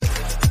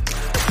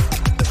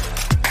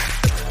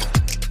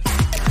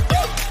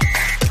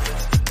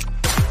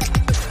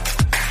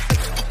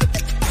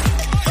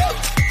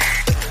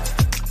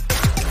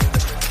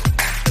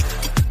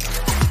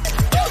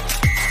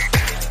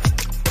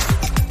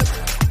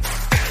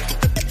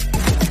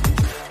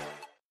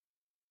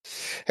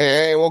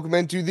Hey, welcome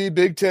into the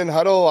Big Ten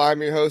Huddle.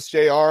 I'm your host,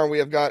 JR, and we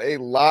have got a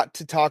lot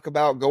to talk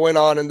about going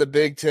on in the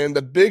Big Ten.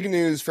 The big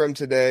news from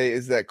today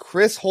is that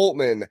Chris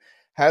Holtmann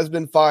has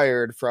been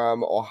fired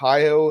from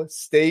Ohio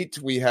State.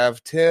 We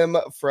have Tim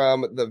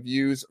from the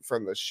Views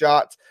from the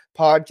Shot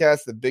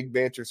podcast, the Big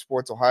Banter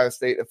Sports Ohio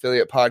State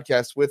affiliate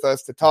podcast, with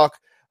us to talk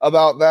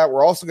about that.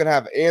 We're also going to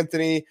have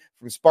Anthony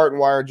from Spartan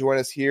Wire join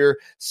us here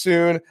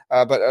soon,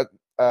 but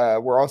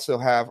we'll also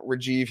have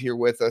Rajiv here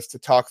with us to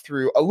talk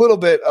through a little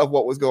bit of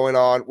what was going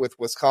on with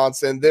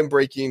Wisconsin, them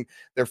breaking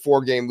their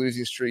 4-game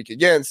losing streak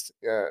against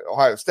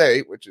Ohio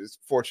State, which is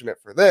fortunate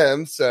for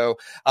them. So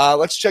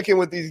let's check in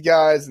with these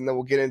guys, and then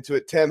we'll get into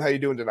it. Tim, how you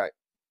doing tonight?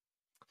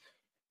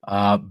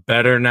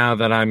 Better now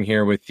that I'm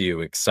here with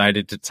you.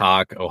 Excited to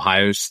talk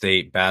Ohio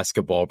State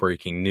basketball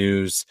breaking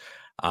news,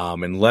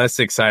 and less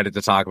excited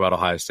to talk about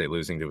Ohio State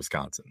losing to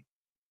Wisconsin.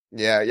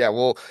 Yeah.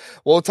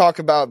 We'll talk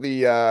about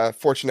the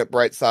fortunate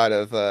bright side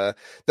of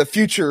the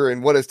future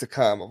and what is to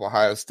come of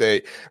Ohio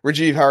State.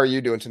 Rajiv, how are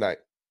you doing tonight?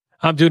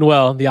 I'm doing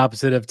well. The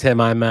opposite of Tim.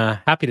 I'm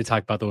happy to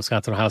talk about the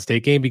Wisconsin-Ohio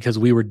State game because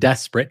we were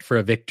desperate for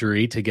a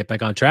victory to get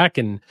back on track.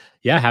 And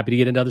yeah, happy to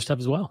get into other stuff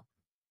as well.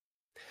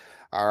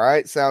 All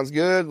right, sounds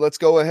good. Let's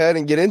go ahead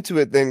and get into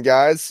it then,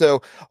 guys.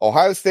 So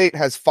Ohio State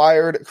has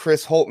fired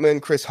Chris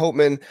Holtmann. Chris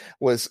Holtmann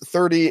was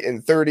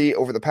 30-30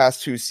 over the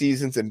past 2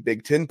 seasons in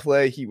Big Ten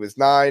play. He was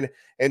 9-25.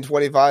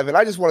 And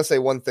I just want to say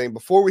one thing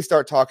before we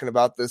start talking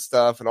about this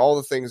stuff and all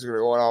the things that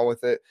are going on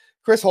with it.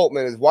 Chris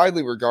Holtmann is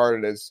widely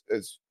regarded as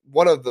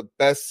one of the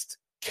best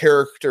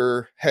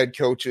character head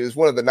coaches,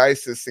 one of the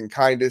nicest and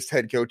kindest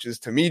head coaches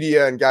to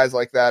media and guys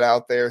like that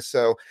out there.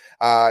 So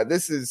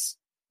this is,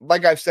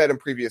 like I've said in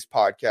previous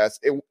podcasts,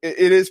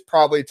 it is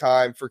probably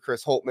time for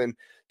Chris Holtmann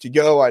to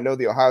go. I know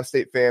the Ohio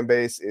State fan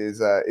base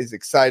is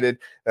excited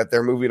that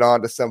they're moving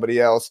on to somebody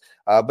else,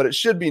 but it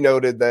should be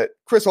noted that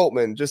Chris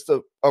Holtmann, just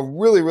a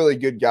really, really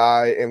good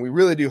guy, and we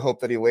really do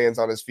hope that he lands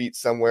on his feet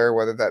somewhere,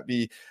 whether that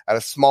be at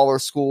a smaller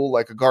school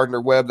like a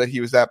Gardner-Webb that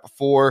he was at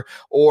before,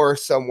 or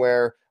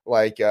somewhere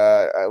like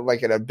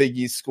in a Big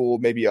East school,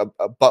 maybe a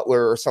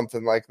Butler or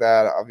something like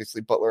that.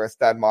 Obviously, Butler has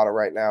Thad Matta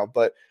right now,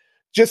 but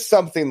just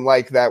something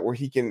like that where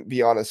he can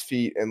be on his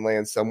feet and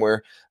land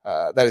somewhere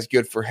that is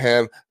good for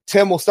him.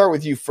 Tim, we'll start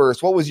with you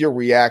first. What was your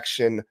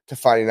reaction to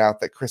finding out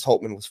that Chris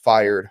Holtmann was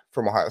fired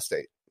from Ohio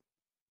State?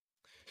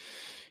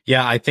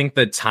 Yeah, I think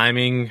the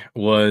timing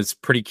was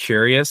pretty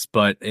curious,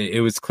 but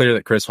it was clear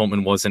that Chris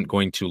Holtmann wasn't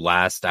going to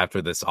last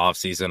after this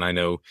offseason. I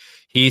know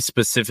he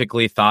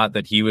specifically thought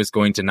that he was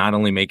going to not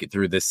only make it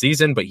through this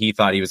season, but he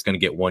thought he was going to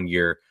get 1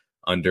 year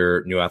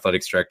under new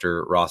athletics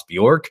director Ross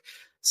Bjork.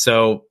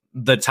 So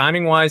the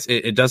timing wise,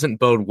 it doesn't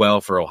bode well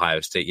for Ohio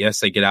State.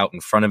 Yes, they get out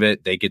in front of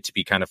it. They get to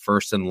be kind of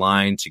first in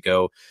line to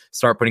go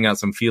start putting out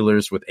some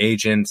feelers with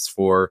agents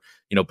for,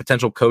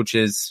 potential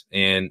coaches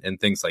and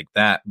things like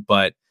that.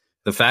 But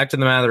the fact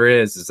of the matter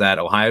is that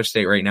Ohio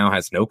State right now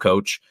has no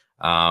coach.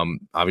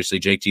 Obviously,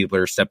 Jake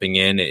Diebler stepping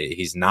in.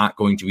 He's not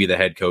going to be the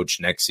head coach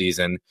next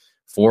season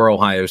for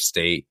Ohio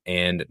State,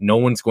 and no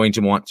one's going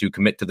to want to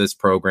commit to this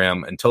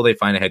program until they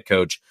find a head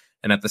coach.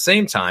 And at the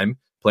same time,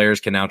 players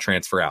can now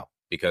transfer out,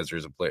 because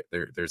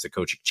there's a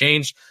coaching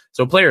change,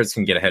 so players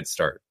can get a head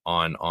start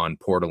on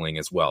portaling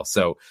as well.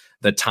 So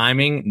the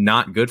timing,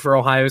 not good for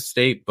Ohio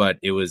State, but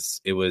it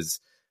was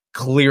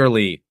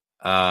clearly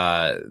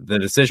the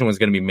decision was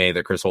going to be made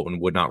that Chris Holtmann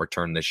would not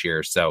return this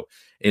year. So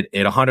it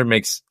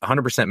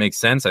 100% makes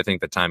sense. I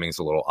think the timing is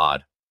a little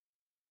odd.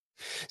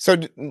 So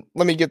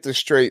let me get this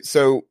straight.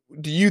 So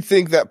do you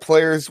think that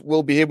players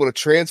will be able to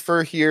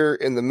transfer here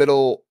in the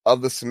middle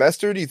of the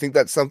semester? Do you think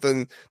that's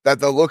something that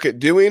they'll look at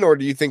doing, or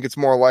do you think it's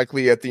more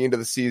likely at the end of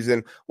the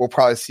season we'll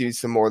probably see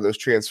some more of those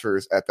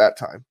transfers at that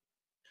time?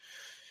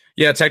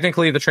 Yeah,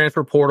 technically the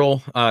transfer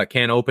portal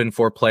can open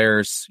for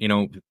players,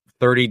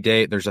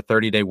 30-day. There's a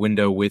 30-day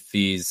window with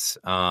these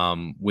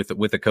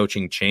with a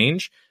coaching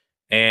change.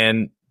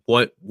 And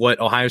what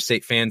Ohio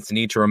State fans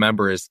need to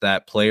remember is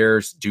that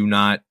players do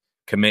not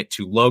commit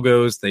to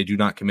logos. They do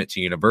not commit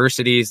to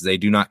universities. They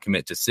do not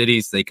commit to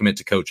cities. They commit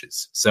to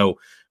coaches. So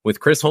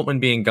with Chris Holtmann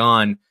being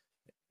gone,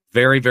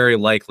 very, very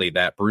likely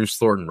that Bruce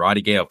Thornton,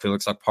 Roddy Gale,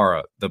 Felix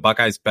Okpara, the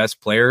Buckeyes'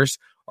 best players,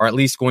 are at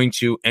least going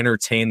to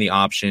entertain the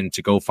option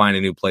to go find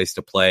a new place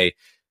to play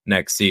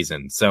next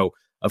season. So,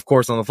 of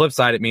course, on the flip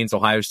side, it means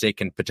Ohio State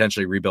can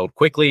potentially rebuild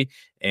quickly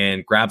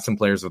and grab some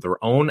players of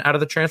their own out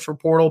of the transfer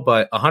portal.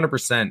 But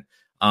 100%,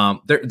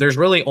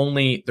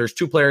 there's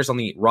 2 players on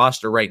the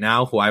roster right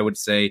now who I would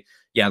say,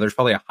 yeah, there's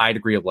probably a high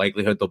degree of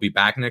likelihood they'll be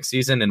back next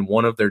season. And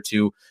one of their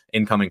 2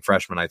 incoming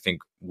freshmen, I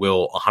think,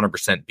 will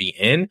 100% be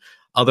in.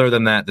 Other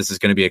than that, this is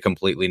going to be a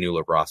completely new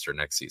look roster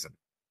next season.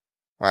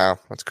 Wow,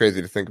 that's crazy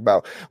to think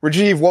about.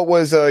 Rajiv, what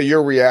was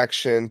your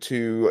reaction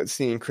to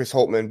seeing Chris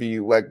Holtmann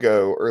be let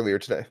go earlier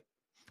today?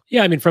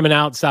 Yeah, I mean, from an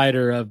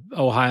outsider of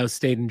Ohio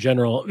State in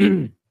general,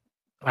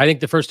 I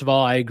think first of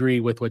all, I agree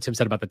with what Tim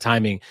said about the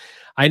timing.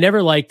 I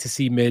never like to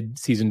see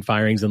mid-season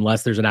firings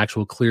unless there's an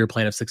actual clear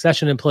plan of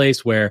succession in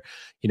place where,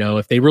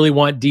 if they really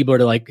want Diebler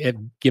to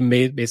give him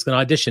basically an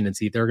audition and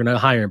see if they're going to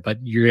hire him.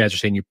 But you guys are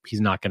saying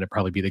he's not going to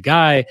probably be the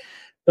guy.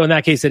 So in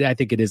that case, I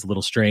think it is a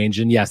little strange.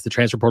 And yes, the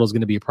transfer portal is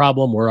going to be a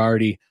problem.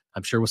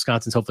 I'm sure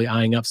Wisconsin's hopefully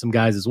eyeing up some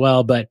guys as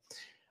well. But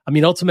I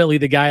mean, ultimately,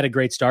 the guy had a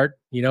great start,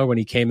 when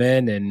he came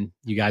in, and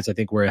you guys, I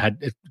think, had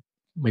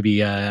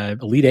maybe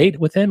Elite Eight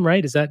with him,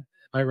 right? Am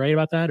I right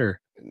about that? Or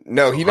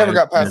no, he never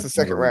got past the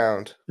second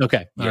round.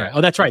 Okay. All right.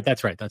 Oh, that's right.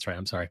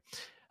 I'm sorry.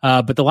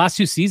 But the last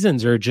two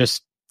seasons are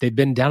just, they've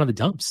been down in the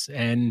dumps,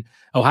 and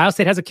Ohio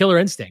State has a killer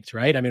instinct,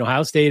 right? I mean,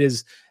 Ohio State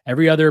is,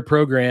 every other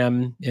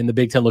program in the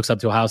Big Ten looks up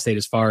to Ohio State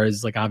as far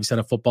as, like, obviously on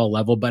a football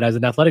level, but as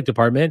an athletic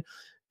department,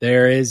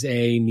 there is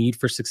a need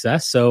for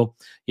success. So,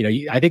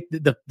 I think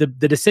the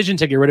decision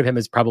to get rid of him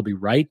is probably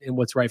right, and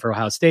what's right for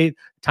Ohio State.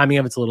 Timing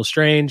of it's a little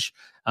strange,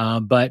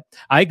 but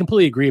I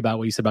completely agree about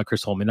what you said about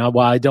Chris Holtmann. Now,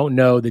 while I don't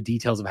know the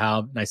details of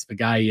how nice of a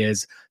guy he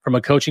is from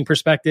a coaching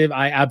perspective,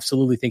 I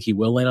absolutely think he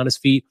will land on his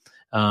feet.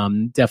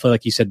 Definitely,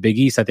 like you said, Big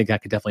East, I think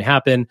that could definitely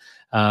happen.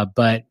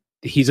 But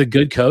he's a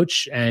good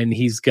coach, and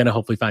he's going to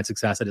hopefully find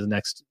success at his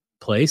next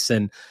place.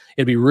 And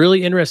it'd be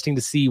really interesting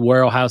to see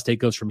where Ohio State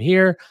goes from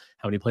here,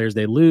 how many players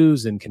they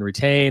lose and can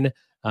retain.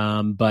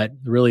 But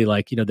really,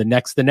 like,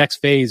 the next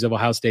phase of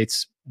Ohio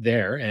State's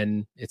there,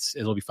 and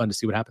it'll be fun to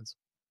see what happens.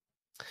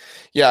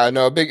 Yeah,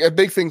 no, a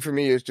big thing for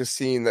me is just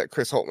seeing that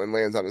Chris Holtmann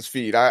lands on his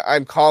feet.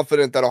 I'm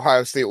confident that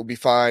Ohio State will be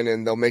fine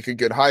and they'll make a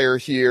good hire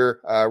here.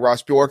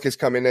 Ross Bjork is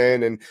coming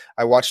in, and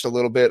I watched a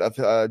little bit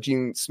of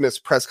Gene Smith's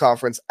press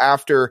conference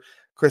after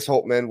Chris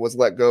Holtmann was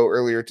let go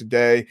earlier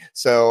today.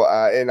 So,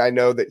 and I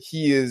know that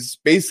he is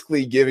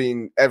basically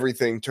giving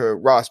everything to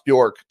Ross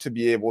Bjork to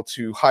be able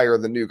to hire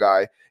the new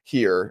guy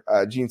here.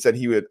 Gene said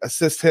he would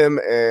assist him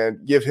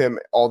and give him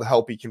all the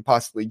help he can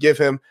possibly give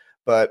him.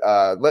 But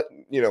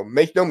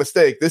make no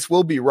mistake, this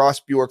will be Ross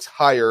Bjork's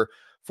hire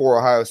for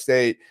Ohio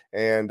State.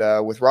 And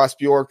with Ross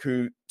Bjork,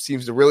 who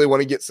seems to really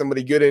want to get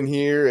somebody good in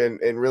here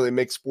and really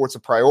make sports a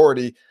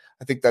priority,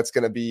 I think that's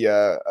going to be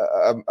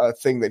a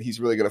thing that he's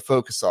really going to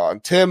focus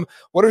on. Tim,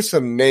 what are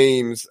some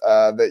names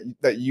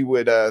that you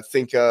would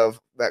think of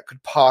that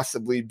could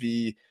possibly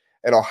be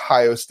an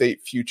Ohio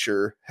State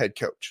future head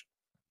coach?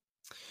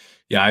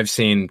 Yeah, I've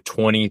seen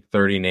 20,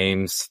 30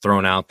 names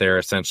thrown out there.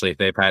 Essentially, if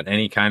they've had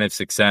any kind of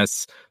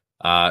success,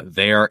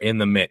 they are in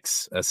the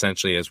mix,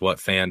 essentially, is what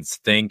fans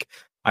think.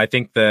 I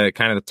think the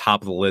kind of the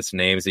top of the list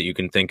names that you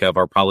can think of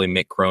are probably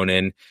Mick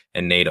Cronin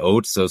and Nate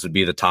Oates. Those would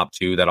be the top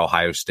two that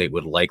Ohio State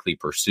would likely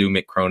pursue.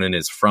 Mick Cronin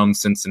is from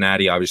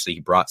Cincinnati. Obviously, he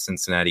brought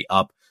Cincinnati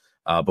up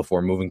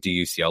before moving to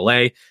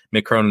UCLA.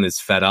 Mick Cronin is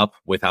fed up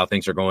with how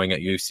things are going at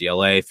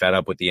UCLA, fed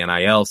up with the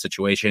NIL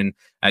situation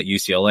at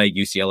UCLA.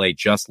 UCLA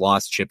just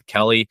lost Chip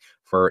Kelly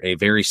for a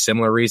very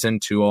similar reason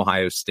to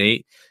Ohio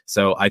State.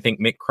 So I think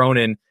Mick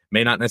Cronin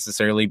may not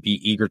necessarily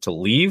be eager to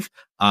leave,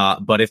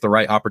 but if the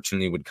right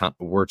opportunity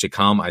were to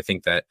come, I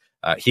think that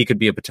he could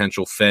be a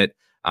potential fit.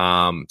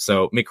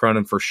 So Mick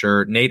Cronin for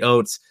sure. Nate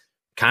Oates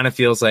kind of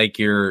feels like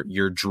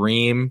your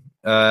dream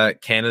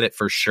candidate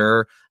for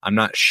sure. I'm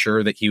not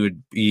sure that he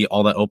would be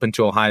all that open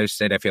to Ohio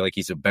State. I feel like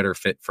he's a better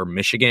fit for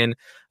Michigan.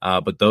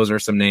 But those are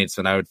some names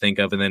that I would think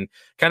of. And then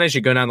kind of as you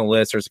go down the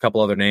list, there's a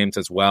couple other names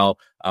as well.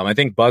 I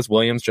think Buzz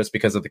Williams, just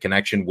because of the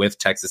connection with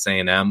Texas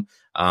A&M,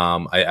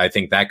 I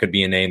think that could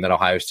be a name that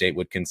Ohio State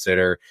would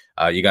consider.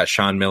 You got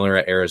Sean Miller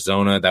at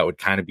Arizona. That would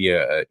kind of be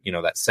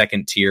that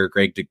second tier.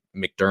 Greg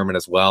McDermott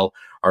as well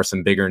are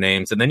some bigger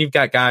names. And then you've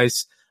got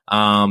guys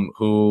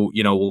who,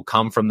 will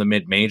come from the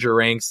mid-major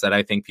ranks that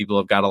I think people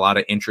have got a lot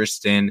of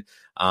interest in.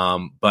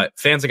 But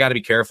fans have got to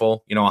be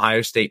careful.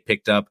 Ohio State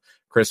picked up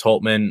Chris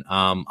Holtmann,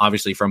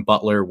 obviously from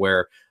Butler,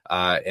 where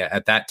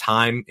at that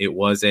time it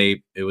was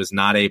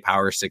not a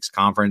Power Six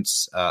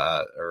conference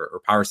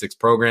or Power Six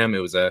program. It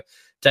was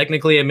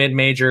technically a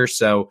mid-major.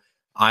 So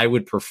I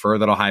would prefer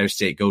that Ohio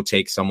State go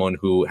take someone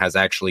who has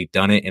actually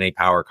done it in a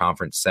power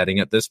conference setting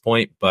at this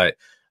point. But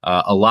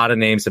a lot of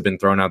names have been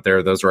thrown out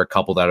there. Those are a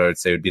couple that I would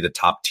say would be the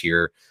top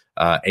tier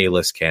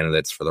A-list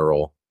candidates for the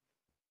role.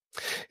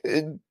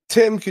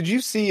 Tim, could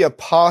you see a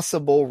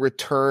possible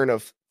return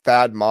of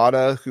Thad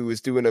Matta, who is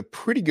doing a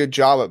pretty good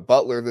job at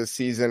Butler this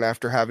season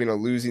after having a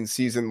losing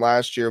season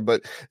last year?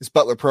 But this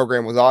Butler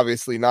program was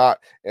obviously not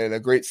in a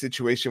great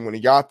situation when he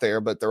got there,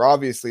 but they're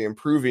obviously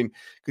improving.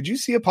 Could you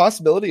see a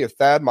possibility of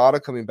Thad Matta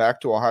coming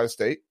back to Ohio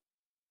State?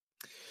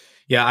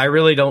 Yeah, I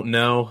really don't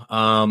know.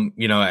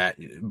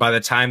 By the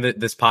time that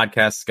this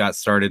podcast got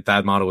started,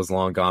 Thad Matta was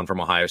long gone from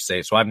Ohio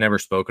State. So I've never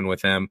spoken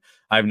with him.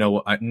 I have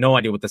no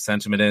idea what the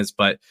sentiment is,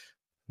 but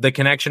the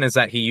connection is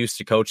that he used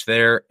to coach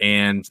there,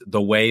 and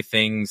the way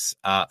things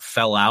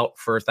fell out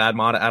for Thad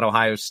Matta at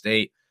Ohio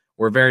State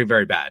were very,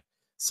 very bad.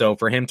 So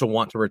for him to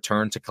want to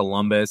return to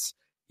Columbus,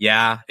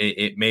 yeah,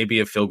 it may be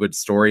a feel-good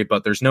story,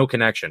 but there's no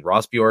connection.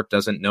 Ross Bjork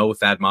doesn't know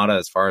Thad Matta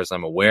as far as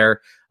I'm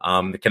aware.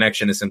 The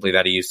connection is simply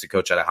that he used to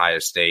coach at Ohio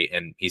State,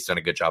 and he's done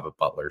a good job at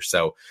Butler.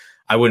 So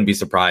I wouldn't be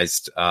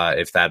surprised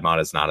if Thad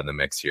Matta is not in the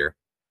mix here.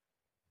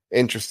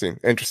 Interesting.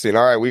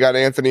 All right, we got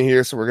Anthony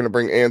here, so we're going to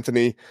bring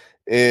Anthony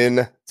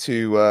in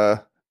to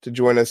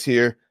join us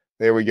here.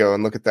 There we go,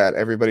 and look at that.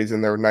 Everybody's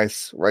in their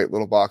nice right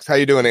little box. How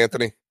you doing,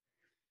 Anthony?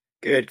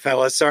 Good,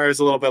 fellas. Sorry I was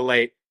a little bit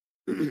late.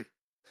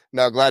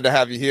 No, glad to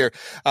have you here.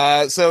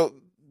 So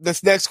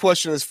this next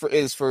question is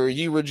for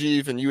you,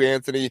 Rajiv, and you,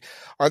 Anthony.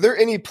 Are there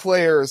any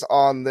players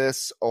on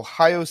this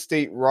Ohio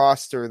State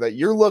roster that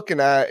you're looking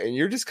at and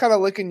you're just kind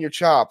of licking your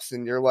chops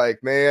and you're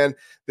like, man,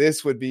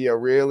 this would be a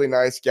really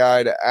nice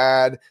guy to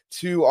add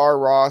to our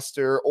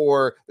roster,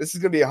 or this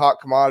is going to be a hot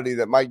commodity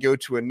that might go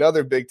to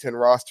another Big Ten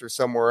roster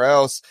somewhere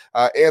else?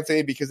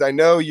 Anthony, because I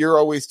know you're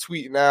always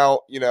tweeting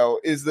out,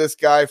 is this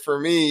guy for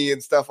me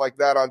and stuff like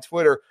that on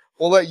Twitter.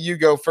 We'll let you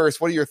go first.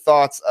 What are your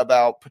thoughts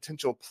about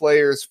potential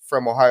players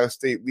from Ohio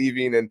State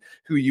leaving and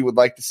who you would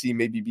like to see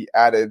maybe be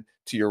added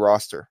to your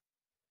roster?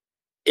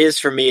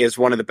 For me is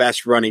one of the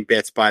best running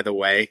bits, by the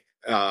way.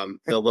 The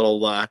little,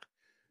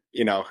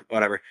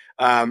 whatever.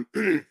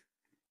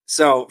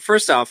 So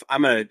first off,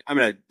 I'm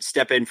gonna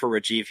step in for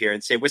Rajiv here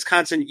and say,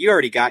 Wisconsin, you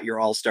already got your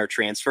all-star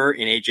transfer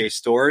in AJ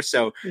Storr,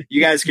 so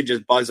you guys can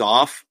just buzz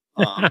off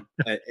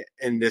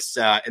in this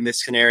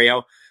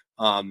scenario.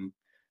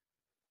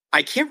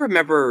 I can't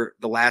remember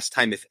the last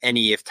time,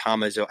 if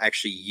Tom Izzo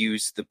actually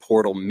used the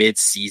portal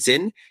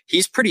mid-season.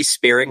 He's pretty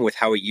sparing with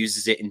how he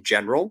uses it in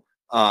general.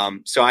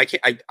 So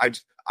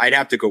I'd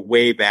have to go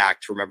way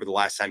back to remember the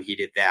last time he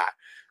did that.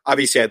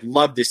 Obviously, I'd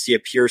love to see a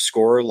pure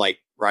scorer like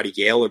Roddy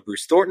Gale or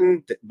Bruce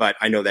Thornton, but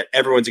I know that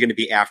everyone's going to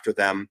be after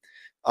them.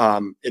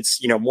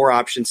 It's, more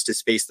options to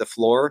space the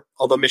floor.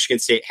 Although Michigan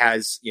State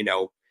has,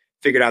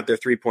 figured out their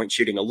 3-point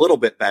shooting a little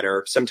bit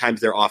better. Sometimes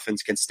their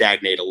offense can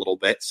stagnate a little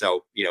bit.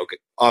 So,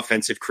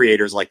 offensive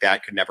creators like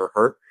that could never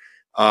hurt.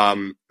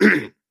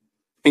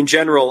 In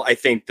general, I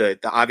think the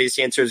obvious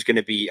answer is going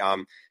to be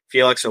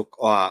Felix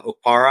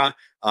Okpara.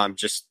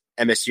 Just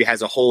MSU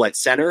has a hole at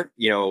center.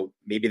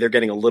 Maybe they're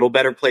getting a little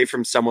better play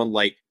from someone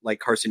like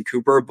Carson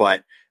Cooper,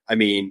 but I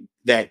mean,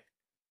 that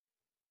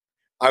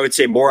I would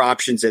say more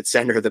options at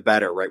center, the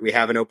better, right? We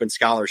have an open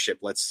scholarship.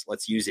 Let's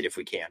use it if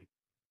we can.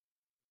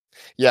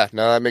 Yeah,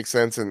 no, that makes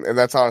sense. And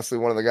that's honestly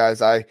one of the guys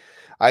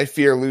I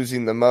fear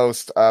losing the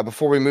most.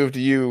 Before we move to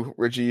you,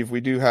 Rajiv, we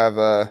do have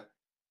a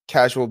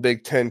casual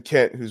Big Ten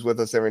Kent who's with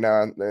us every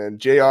now and then.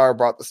 JR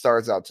brought the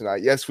stars out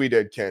tonight. Yes, we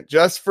did, Kent.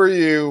 Just for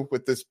you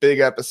with this big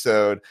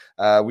episode,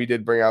 we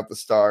did bring out the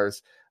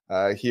stars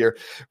here.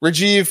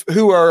 Rajiv,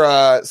 who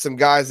are some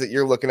guys that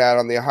you're looking at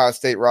on the Ohio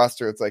State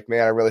roster? It's like,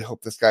 man, I really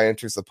hope this guy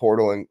enters the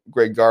portal and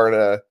Greg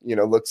Gard,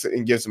 looks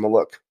and gives him a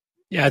look.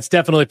 Yeah, it's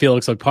definitely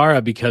Felix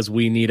Okpara because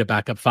we need a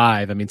backup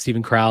five. I mean,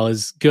 Stephen Corral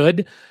is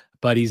good,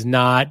 but he's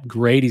not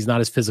great. He's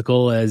not as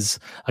physical as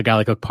a guy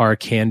like Okpara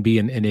can be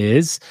and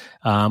is.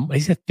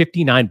 He's had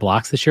 59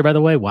 blocks this year, by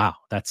the way. Wow,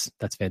 that's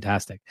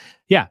fantastic.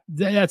 Yeah,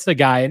 that's the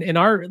guy. And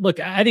our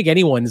look, I think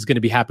anyone is going to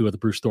be happy with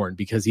Bruce Thornton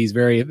because he's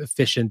very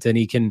efficient and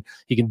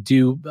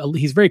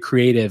he's very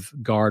creative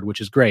guard,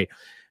 which is great.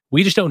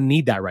 We just don't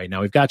need that right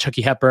now. We've got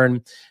Chucky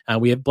Hepburn.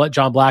 We have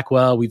John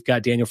Blackwell. We've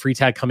got Daniel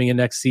Freitag coming in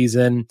next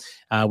season.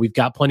 We've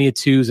got plenty of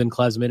twos in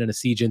Klesman and a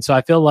Sejan. So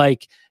I feel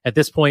like at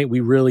this point, we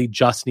really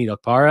just need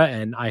Okpara,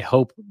 and I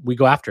hope we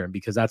go after him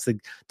because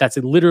that's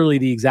literally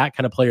the exact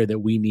kind of player that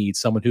we need.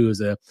 Someone who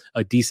is a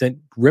decent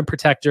rim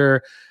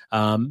protector,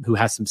 who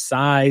has some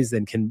size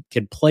and can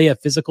play a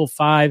physical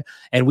five.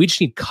 And we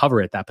just need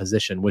cover at that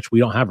position, which we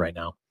don't have right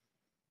now.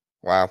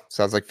 Wow.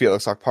 Sounds like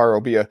Felix Okpara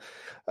will be a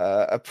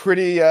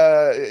pretty,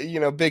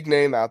 big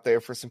name out there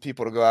for some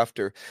people to go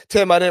after.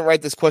 Tim, I didn't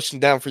write this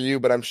question down for you,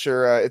 but I'm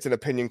sure it's an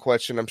opinion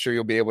question. I'm sure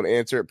you'll be able to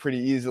answer it pretty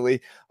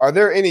easily. Are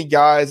there any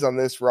guys on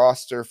this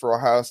roster for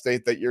Ohio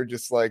State that you're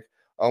just like,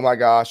 oh my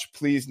gosh,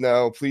 please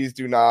no, please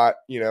do not,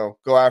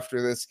 go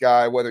after this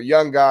guy, whether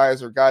young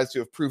guys or guys who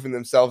have proven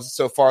themselves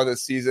so far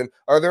this season?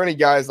 Are there any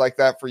guys like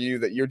that for you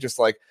that you're just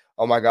like,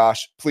 oh my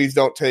gosh, please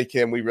don't take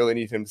him. We really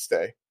need him to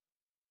stay?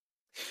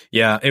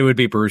 Yeah, it would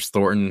be Bruce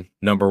Thornton,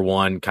 number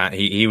one.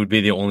 He would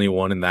be the only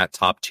one in that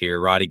top tier.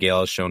 Roddy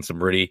Gale has shown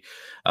some really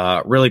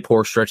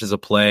poor stretches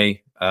of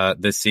play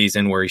this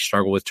season where he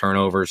struggled with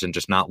turnovers and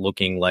just not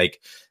looking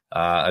like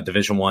a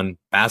Division I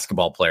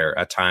basketball player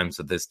at times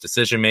with this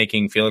decision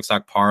making. Felix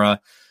Okpara,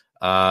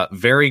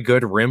 very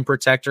good rim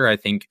protector. I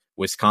think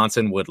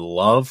Wisconsin would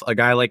love a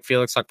guy like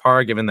Felix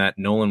Okpara, given that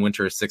Nolan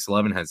Winter is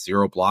 6'11", has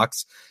 0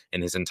 blocks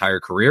in his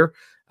entire career.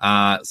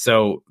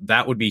 So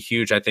that would be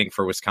huge, I think,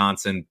 for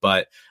Wisconsin.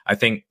 But I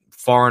think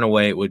far and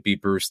away it would be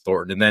Bruce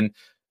Thornton. And then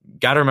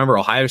got to remember,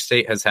 Ohio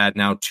State has had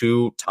now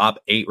 2 top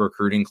 8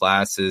 recruiting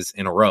classes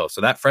in a row.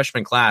 So that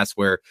freshman class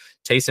where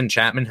Tayson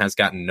Chapman has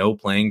gotten no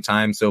playing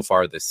time so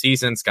far this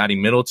season. Scotty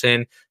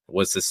Middleton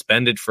was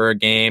suspended for a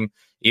game.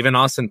 Even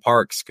Austin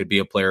Parks could be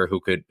a player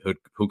who could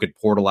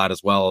portal out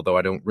as well, although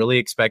I don't really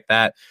expect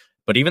that.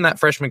 But even that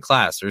freshman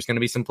class, there's going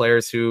to be some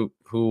players who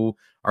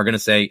are going to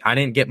say, I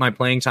didn't get my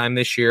playing time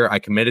this year. I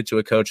committed to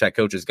a coach. That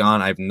coach is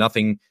gone. I have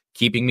nothing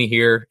keeping me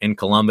here in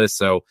Columbus,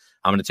 so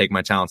I'm going to take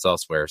my talents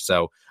elsewhere.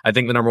 So I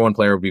think the number one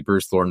player would be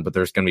Bruce Thornton, but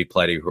there's going to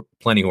be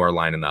plenty who are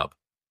lining up.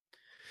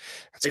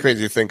 That's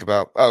crazy to think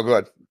about. Oh, go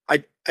ahead.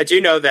 I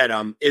do know that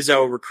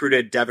Izzo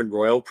recruited Devin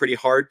Royal pretty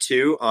hard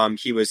too.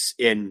 He was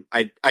in,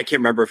 I can't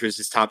remember if it was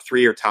his top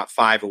 3 or top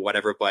 5 or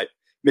whatever, but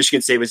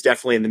Michigan State was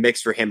definitely in the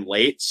mix for him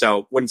late.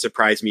 So wouldn't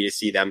surprise me to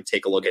see them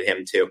take a look at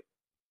him too.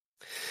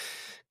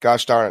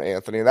 Gosh darn it,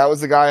 Anthony. That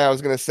was the guy I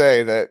was going to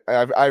say that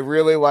I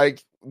really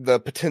like the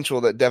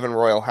potential that Devin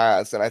Royal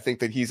has. And I think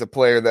that he's a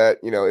player that,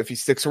 if he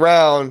sticks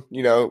around,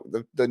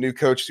 the new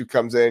coach who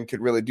comes in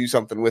could really do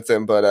something with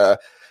him. But,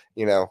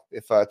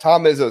 if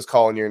Tom Izzo's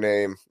calling your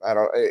name,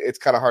 it's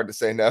kind of hard to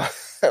say no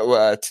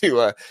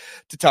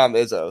to Tom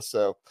Izzo.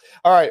 So,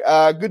 all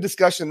right. Good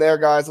discussion there,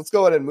 guys. Let's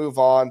go ahead and move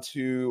on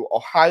to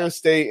Ohio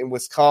State and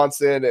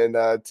Wisconsin. And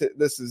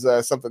this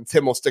is something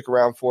Tim will stick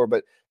around for,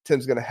 but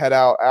Tim's going to head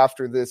out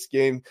after this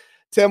game.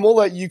 Tim, we'll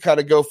let you kind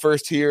of go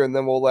first here, and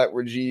then we'll let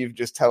Rajiv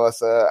just tell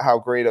us how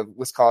great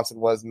Wisconsin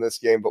was in this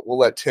game. But we'll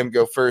let Tim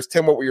go first.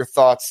 Tim, what were your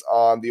thoughts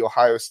on the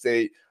Ohio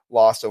State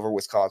loss over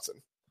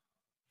Wisconsin?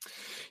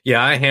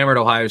 Yeah, I hammered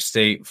Ohio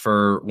State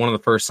for one of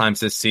the first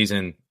times this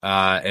season,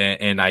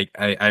 and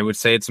I would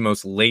say it's the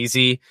most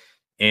lazy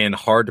and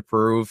hard to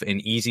prove and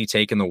easy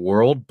take in the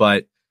world,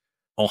 but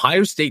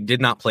Ohio State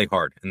did not play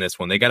hard in this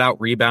one. They got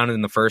out rebounded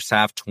in the first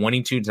half,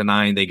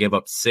 22-9. They gave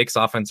up 6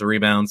 offensive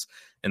rebounds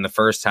in the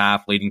first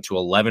half, leading to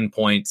 11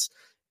 points.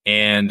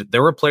 And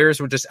there were players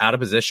who were just out of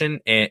position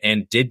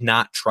and did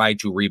not try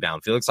to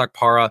rebound. Felix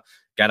Okpara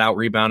got out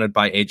rebounded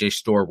by AJ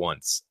Storr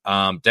once.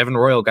 Devin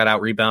Royal got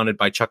out rebounded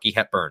by Chucky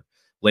Hepburn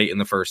late in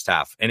the first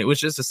half. And it was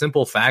just a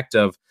simple fact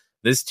of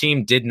this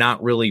team did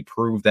not really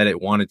prove that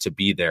it wanted to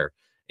be there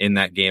in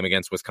that game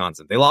against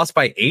Wisconsin. They lost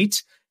by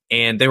 8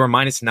 and they were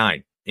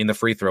 -9 in the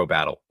free throw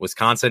battle.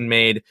 Wisconsin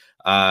made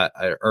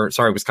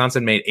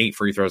 8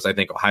 free throws. I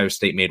think Ohio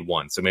State made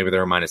 1. So maybe they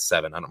were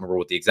 -7. I don't remember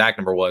what the exact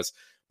number was,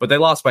 but they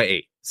lost by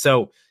 8.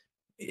 So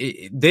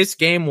this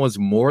game was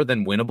more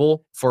than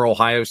winnable for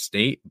Ohio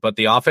State, but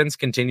the offense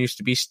continues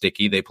to be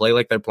sticky. They play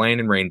like they're playing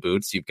in rain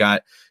boots. You've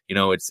got,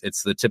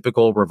 it's the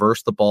typical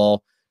reverse the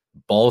ball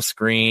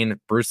screen.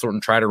 Bruce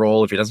Thornton try to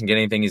roll. If he doesn't get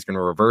anything, he's going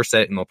to reverse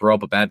it, and they'll throw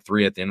up a bad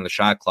 3 at the end of the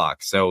shot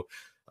clock. So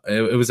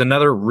it was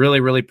another really,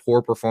 really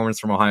poor performance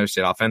from Ohio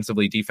State.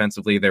 Offensively,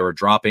 defensively, they were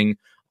dropping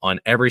on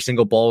every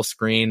single ball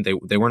screen.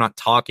 They were not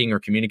talking or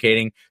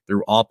communicating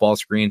through off-ball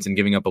screens and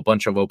giving up a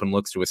bunch of open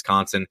looks to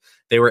Wisconsin.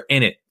 They were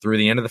in it through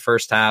the end of the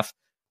first half.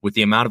 With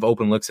the amount of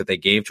open looks that they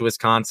gave to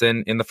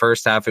Wisconsin in the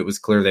first half, it was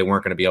clear they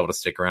weren't going to be able to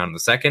stick around in the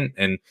second,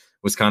 and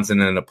Wisconsin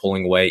ended up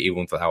pulling away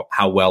even with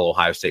how well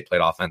Ohio State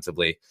played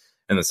offensively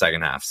in the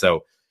second half.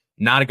 So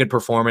not a good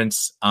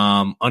performance.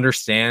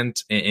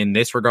 Understand in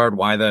this regard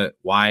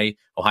why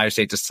Ohio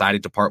State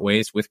decided to part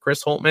ways with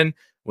Chris Holtmann.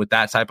 With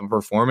that type of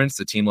performance,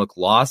 the team looked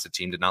lost. The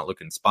team did not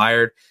look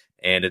inspired.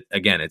 And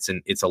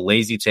it's a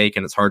lazy take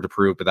and it's hard to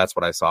prove, but that's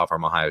what I saw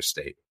from Ohio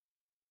State.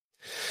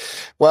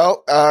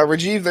 Well,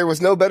 Rajiv, there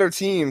was no better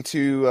team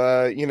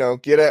to,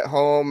 get at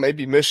home.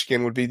 Maybe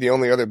Michigan would be the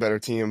only other better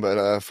team,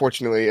 but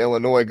fortunately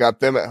Illinois got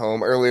them at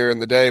home earlier in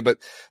the day. But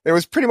there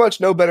was pretty much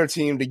no better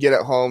team to get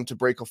at home to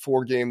break a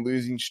 4-game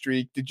losing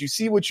streak. Did you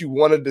see what you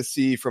wanted to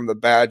see from the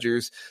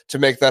Badgers to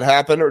make that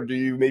happen, or do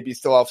you maybe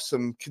still have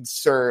some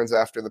concerns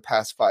after the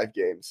past 5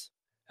 games?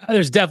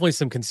 There's definitely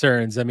some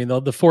concerns. I mean,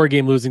 the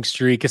 4-game losing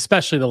streak,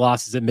 especially the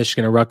losses at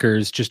Michigan and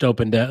Rutgers, just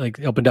opened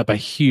up a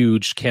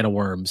huge can of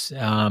worms.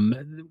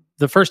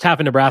 The first half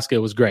in Nebraska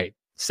was great.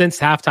 Since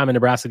halftime in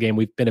Nebraska game,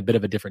 we've been a bit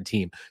of a different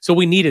team. So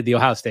we needed the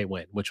Ohio State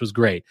win, which was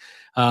great.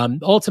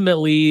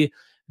 Ultimately,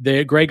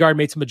 the Gray Guard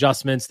made some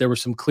adjustments. There were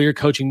some clear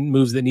coaching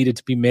moves that needed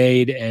to be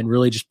made and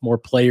really just more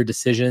player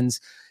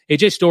decisions.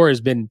 AJ Storr has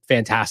been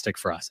fantastic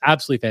for us.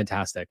 Absolutely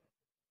fantastic.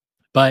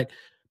 But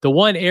the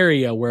one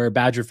area where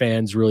Badger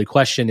fans really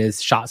question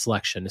is shot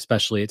selection,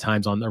 especially at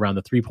times around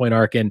the 3-point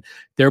arc. And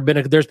there's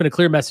been a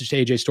clear message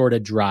to AJ Storr to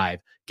drive,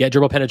 get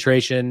dribble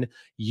penetration,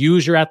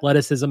 use your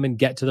athleticism, and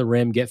get to the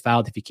rim, get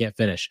fouled if you can't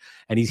finish.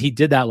 And he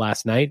did that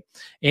last night,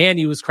 and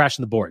he was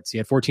crashing the boards. He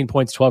had 14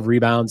 points, 12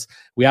 rebounds.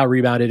 We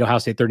out-rebounded Ohio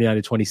State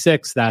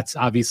 39-26. That's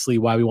obviously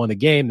why we won the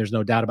game. There's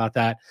no doubt about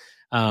that.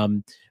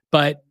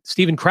 But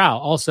Steven Crow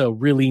also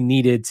really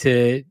needed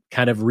to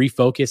kind of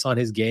refocus on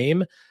his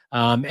game.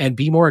 And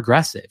be more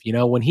aggressive.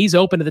 When he's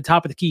open at the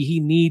top of the key,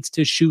 he needs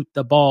to shoot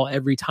the ball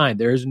every time.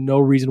 There is no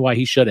reason why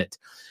he shouldn't.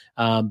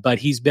 But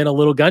he's been a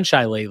little gun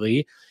shy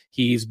lately.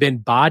 He's been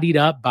bodied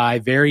up by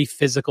very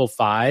physical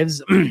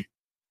 5s.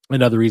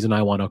 Another reason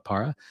I want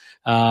Okpara.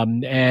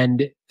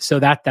 And so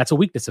that's a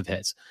weakness of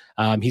his.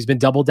 He's been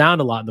doubled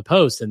down a lot in the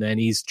post, and then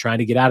he's trying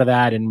to get out of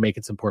that and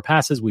making some poor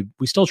passes. We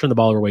still turn the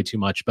ball over way too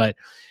much, but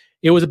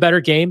it was a better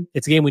game.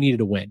 It's a game we needed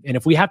to win. And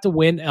if we have to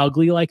win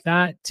ugly like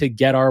that to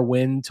get our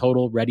win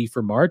total ready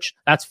for March,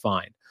 that's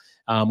fine.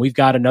 We've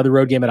got another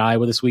road game at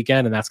Iowa this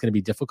weekend, and that's going to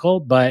be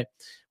difficult, but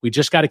we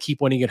just got to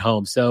keep winning at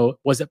home. So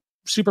was it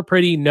super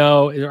pretty?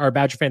 No. Are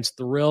Badger fans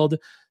thrilled?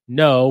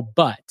 No,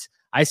 but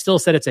I still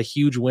said it's a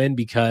huge win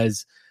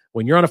because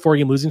when you're on a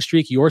 4-game losing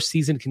streak, your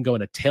season can go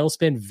in a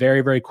tailspin very,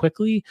 very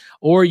quickly,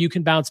 or you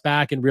can bounce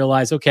back and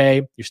realize,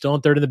 okay, you're still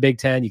in 3rd in the Big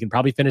Ten. You can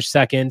probably finish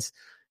 2nd.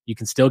 You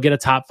can still get a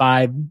top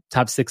 5,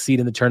 top 6 seed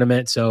in the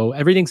tournament. So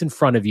everything's in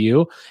front of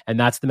you. And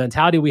that's the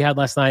mentality we had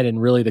last night. And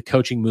really the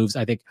coaching moves,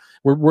 I think,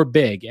 were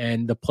big.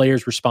 And the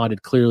players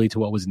responded clearly to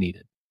what was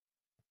needed.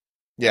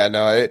 Yeah,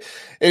 no,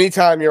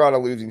 anytime you're on a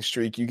losing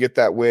streak, you get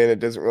that win. It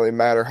doesn't really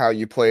matter how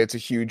you play. It's a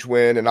huge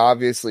win. And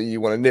obviously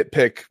you want to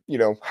nitpick,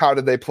 how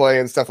did they play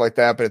and stuff like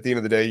that. But at the end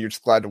of the day, you're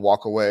just glad to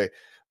walk away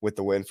with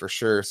the win for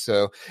sure.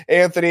 So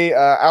Anthony,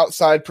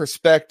 outside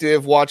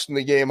perspective, watching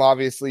the game,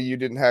 obviously you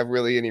didn't have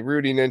really any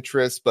rooting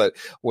interest, but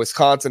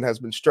Wisconsin has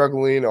been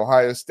struggling.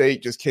 Ohio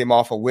State just came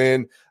off a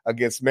win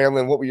against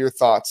Maryland. What were your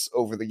thoughts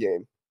over the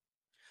game?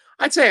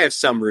 I'd say I have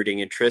some rooting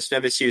interest.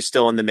 MSU is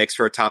still in the mix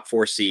for a top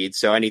 4 seed.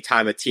 So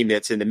anytime a team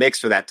that's in the mix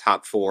for that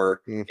top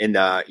 4 in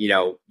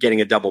the,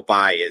 getting a double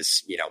bye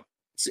is,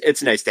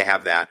 it's nice to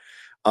have that.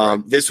 Right.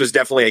 This was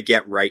definitely a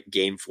get right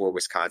game for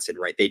Wisconsin,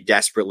 right? They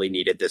desperately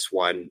needed this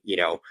one,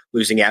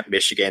 losing at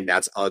Michigan.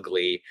 That's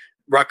ugly.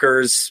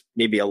 Rutgers,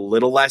 maybe a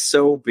little less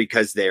so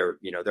because they're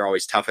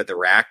always tough at the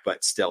rack,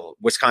 but still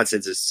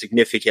Wisconsin's a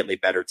significantly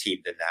better team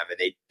than them.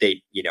 And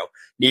they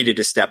needed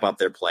to step up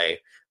their play.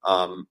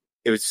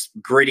 It was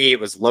gritty. It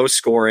was low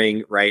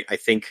scoring, right? I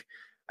think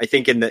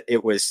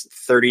it was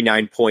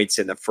 39 points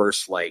in the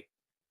first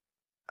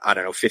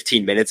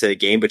 15 minutes of the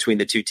game between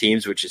the two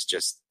teams, which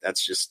is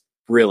that's just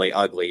really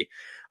ugly.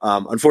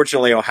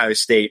 Unfortunately, Ohio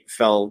State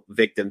fell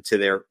victim to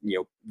their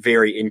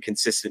very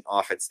inconsistent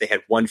offense. They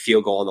had one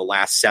field goal in the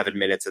last 7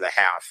 minutes of the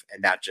half,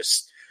 and that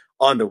just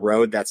on the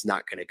road, that's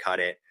not going to cut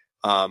it.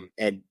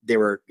 And they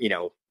were,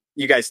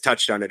 you guys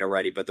touched on it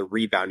already, but the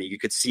rebounding, you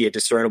could see a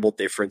discernible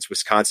difference.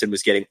 Wisconsin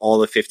was getting all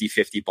the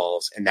 50-50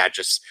 balls, and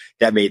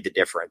that made the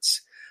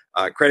difference.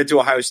 Credit to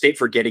Ohio State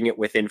for getting it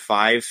within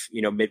 5,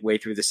 midway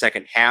through the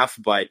second half,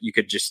 but you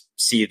could just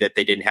see that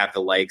they didn't have the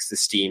legs, the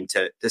steam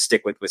to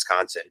stick with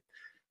Wisconsin.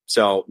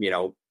 So,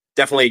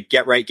 definitely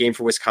get right game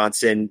for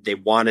Wisconsin. They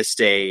want to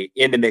stay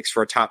in the mix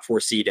for a top 4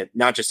 seed, and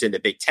not just in the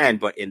Big Ten,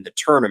 but in the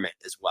tournament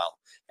as well.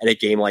 And a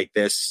game like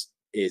this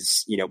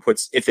is,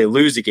 if they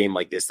lose a game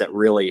like this, that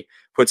really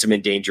puts them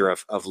in danger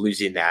of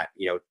losing that,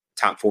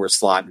 top 4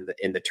 slot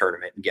in the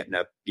tournament and getting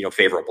a,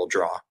 favorable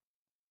draw.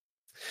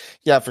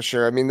 Yeah, for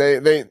sure. I mean,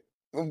 they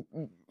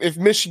if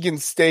Michigan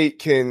State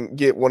can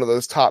get one of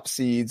those top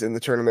seeds in the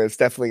tournament, it's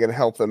definitely going to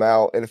help them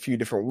out in a few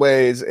different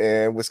ways.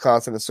 And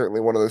Wisconsin is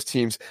certainly one of those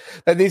teams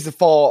that needs to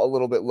fall a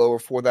little bit lower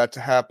for that to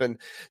happen.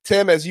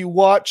 Tim, as you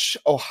watch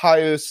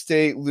Ohio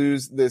State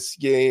lose this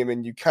game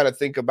and you kind of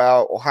think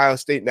about Ohio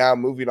State now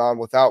moving on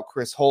without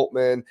Chris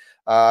Holtmann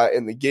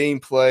in the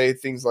gameplay,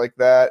 things like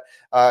that,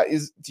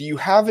 do you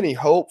have any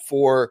hope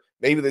for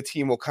maybe the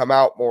team will come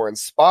out more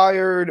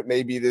inspired?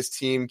 Maybe this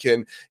team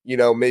can,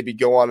 maybe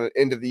go on an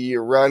end of the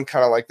year run,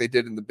 kind of like they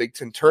did in the Big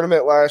Ten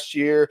tournament last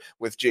year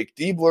with Jake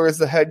Diebler as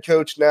the head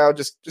coach now,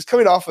 just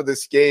coming off of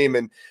this game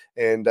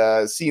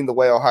and seeing the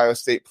way Ohio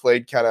State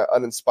played kind of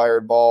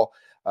uninspired ball.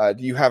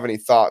 Do you have any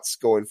thoughts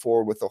going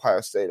forward with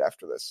Ohio State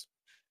after this?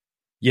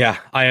 Yeah,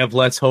 I have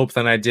less hope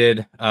than I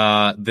did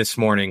this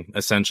morning,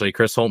 essentially.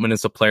 Chris Holtmann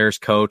is the players'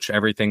 coach.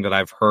 Everything that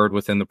I've heard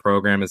within the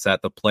program is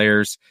that the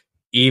players,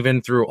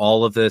 even through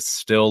all of this,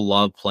 still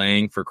love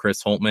playing for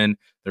Chris Holtmann.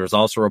 There was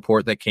also a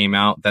report that came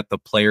out that the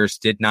players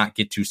did not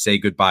get to say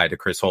goodbye to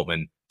Chris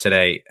Holtmann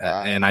today.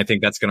 And I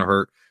think that's going to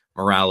hurt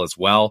morale as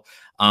well.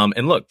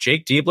 And look,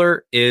 Jake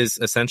Diebler is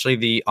essentially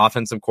the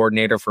offensive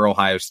coordinator for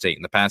Ohio State.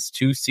 In the past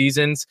 2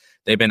 seasons,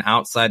 they've been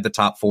outside the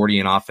top 40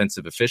 in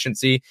offensive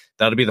efficiency.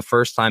 That'll be the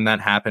first time that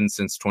happened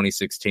since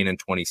 2016 and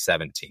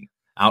 2017.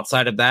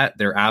 Outside of that,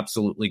 they're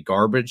absolutely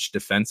garbage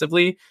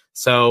defensively.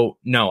 So,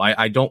 no,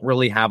 I don't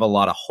really have a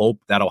lot of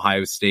hope that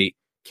Ohio State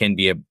can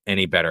be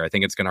any better. I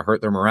think it's going to hurt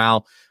their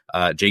morale.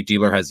 Jake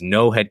Diebler has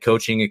no head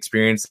coaching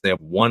experience. They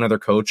have one other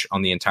coach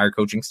on the entire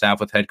coaching staff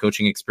with head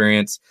coaching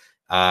experience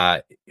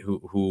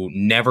who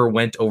never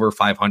went over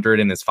 500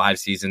 in his 5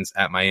 seasons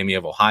at Miami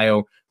of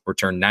Ohio,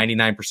 returned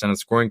 99% of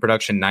scoring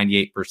production,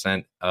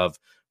 98% of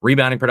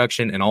rebounding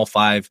production, and all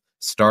 5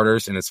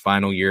 starters in his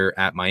final year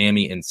at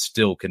Miami, and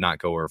still could not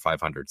go over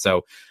 500.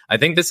 So I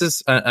think this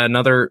is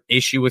another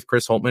issue with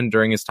Chris Holtmann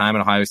during his time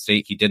at Ohio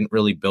State. He didn't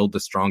really build the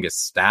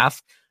strongest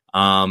staff.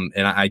 And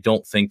I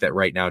don't think that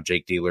right now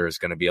Jake Diebler is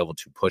going to be able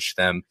to push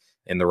them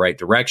in the right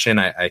direction.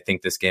 I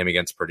think this game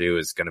against Purdue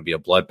is going to be a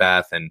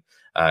bloodbath, and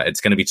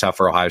it's going to be tough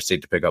for Ohio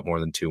State to pick up more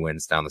than 2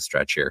 wins down the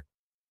stretch here.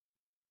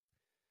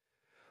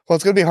 Well,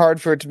 it's going to be hard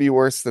for it to be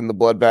worse than the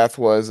bloodbath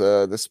was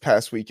this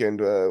past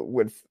weekend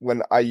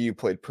when IU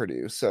played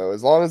Purdue. So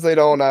as long as they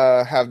don't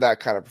have that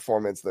kind of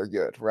performance, they're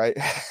good, right?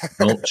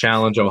 Don't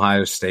challenge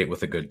Ohio State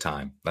with a good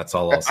time. That's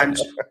all I'll say.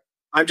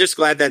 I'm just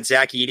glad that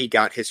Zach Edey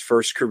got his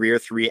first career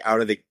 3 out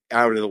of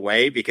the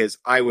way, because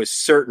I was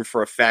certain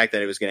for a fact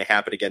that it was going to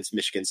happen against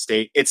Michigan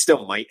State. It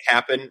still might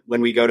happen when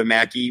we go to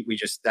Mackey. We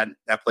just that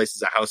place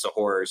is a house of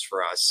horrors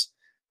for us.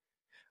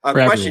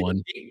 Question: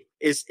 everyone.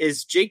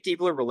 Is Jake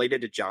Diebler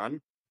related to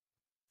John?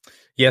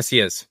 Yes,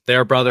 he is.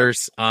 They're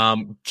brothers.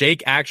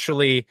 Jake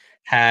actually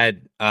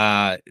had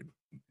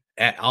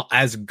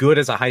as good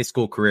as a high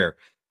school career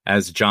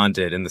as John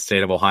did in the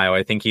state of Ohio.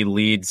 I think he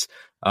leads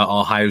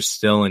Ohio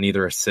still in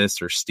either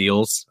assists or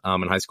steals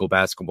in high school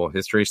basketball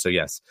history. So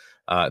yes,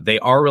 they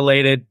are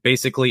related.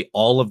 Basically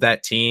all of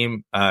that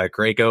team,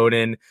 Greg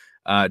Oden,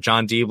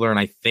 John Diebler, and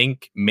I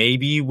think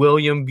maybe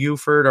William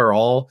Buford are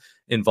all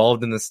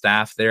involved in the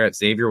staff there at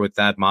Xavier with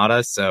Thad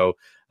Matta. So,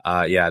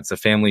 yeah, it's a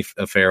family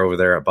affair over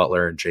there at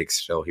Butler, and Jake's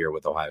still here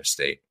with Ohio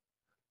State.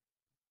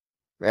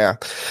 Yeah.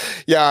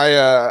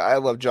 I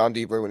love John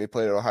Diebler when he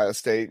played at Ohio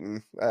State,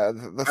 and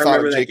the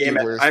thought of Jake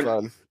Diebler is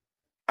fun.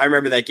 I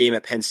remember that game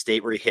at Penn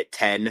State where he hit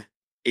 10.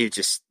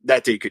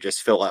 That dude could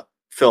just fill up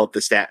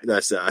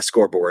the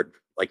scoreboard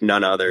like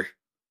none other.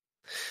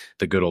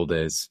 The good old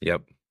days.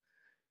 Yep.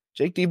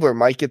 Jake Diebler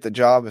might get the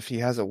job if he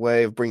has a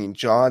way of bringing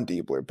John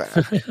Diebler back.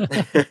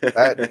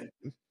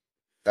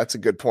 That's a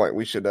good point.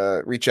 We should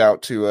reach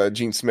out to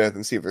Gene Smith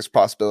and see if there's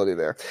possibility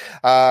there.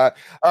 All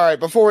right,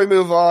 before we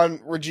move on,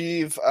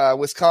 Rajiv,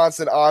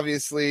 Wisconsin,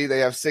 obviously, they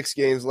have 6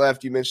 games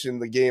left. You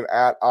mentioned the game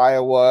at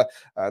Iowa.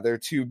 Their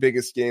 2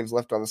 biggest games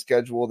left on the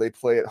schedule. They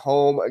play at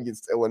home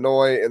against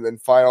Illinois, and then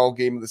final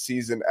game of the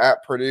season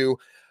at Purdue.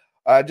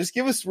 Just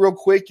give us real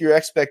quick your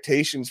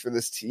expectations for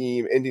this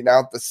team ending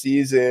out the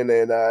season.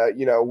 And,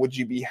 would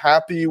you be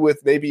happy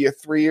with maybe a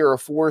 3 or a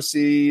 4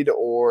 seed,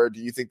 or do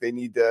you think they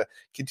need to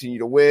continue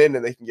to win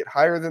and they can get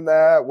higher than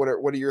that? What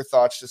are your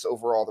thoughts just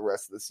overall the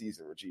rest of the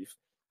season, Rajiv?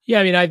 Yeah,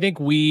 I mean, I think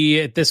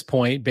we, at this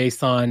point,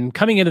 based on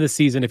coming into the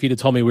season, if you'd have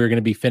told me we were going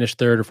to be finished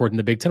 3rd or 4th in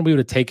the Big Ten, we would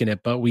have taken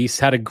it. But we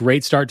had a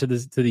great start to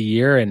the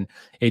year, and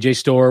AJ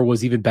Storr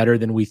was even better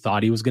than we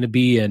thought he was going to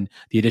be. And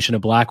the addition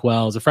of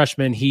Blackwell as a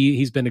freshman,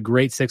 he's been a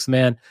great 6th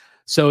man.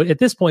 So at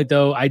this point,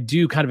 though, I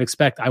do kind of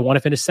expect I want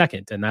to finish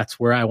 2nd, and that's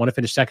where I want to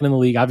finish 2nd in the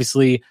league.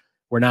 Obviously,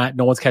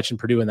 no one's catching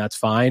Purdue, and that's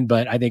fine.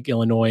 But I think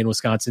Illinois and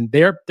Wisconsin,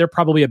 they're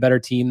probably a better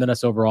team than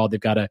us overall. They've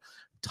got a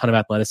ton of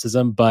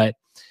athleticism, but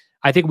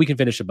I think we can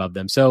finish above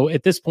them. So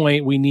at this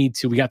point, we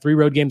got 3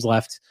 road games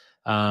left.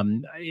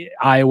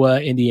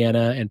 Iowa,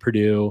 Indiana, and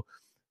Purdue.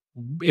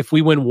 If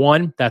we win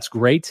 1, that's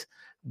great.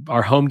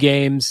 Our home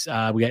games,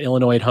 we got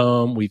Illinois at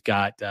home. We've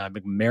got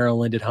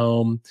Maryland at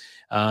home.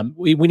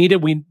 We need to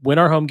win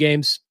our home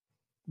games,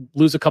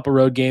 lose a couple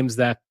road games.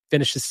 That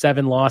finishes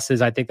 7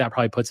 losses. I think that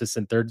probably puts us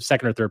in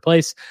 2nd or 3rd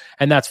place,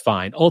 and that's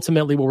fine.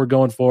 Ultimately, what we're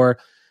going for,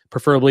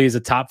 preferably, is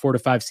a top 4 to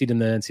 5 seed in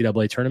the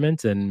NCAA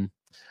tournament, and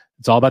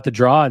it's all about the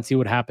draw and see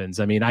what happens.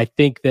 I mean, I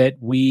think that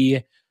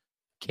we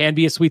can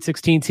be a Sweet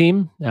 16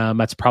 team.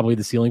 That's probably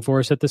the ceiling for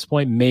us at this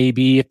point.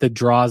 Maybe if the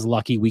draw is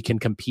lucky, we can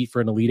compete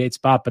for an Elite 8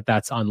 spot, but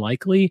that's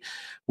unlikely.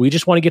 We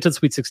just want to get to the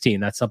Sweet 16.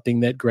 That's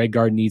something that Greg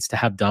Gard needs to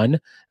have done.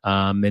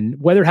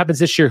 And whether it happens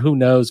this year, who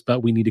knows,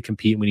 but we need to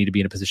compete. We need to be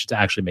in a position to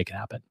actually make it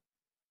happen.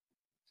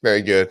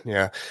 Very good.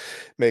 Yeah,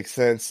 makes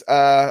sense.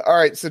 All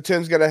right, so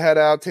Tim's going to head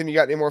out. Tim, you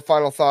got any more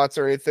final thoughts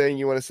or anything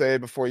you want to say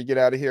before you get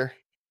out of here?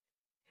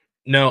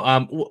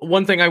 No,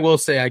 one thing I will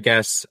say, I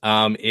guess,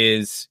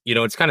 is,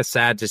 it's kind of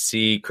sad to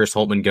see Chris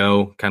Holtmann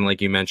go, kind of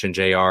like you mentioned,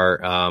 JR.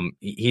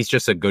 He's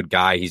just a good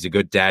guy. He's a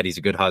good dad. He's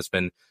a good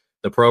husband.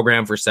 The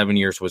program for 7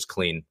 years was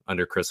clean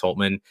under Chris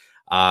Holtmann.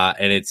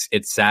 And it's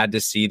sad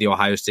to see the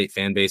Ohio State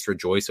fan base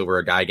rejoice over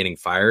a guy getting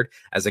fired.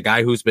 As a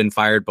guy who's been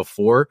fired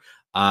before,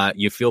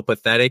 you feel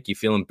pathetic. You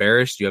feel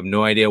embarrassed. You have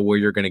no idea where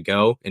you're going to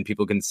go. And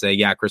people can say,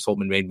 yeah, Chris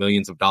Holtmann made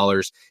millions of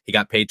dollars. He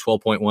got paid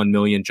 $12.1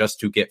 million just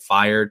to get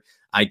fired.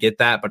 I get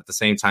that, but at the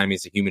same time,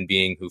 he's a human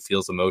being who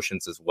feels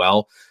emotions as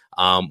well.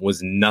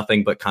 Was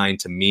nothing but kind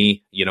to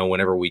me,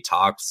 whenever we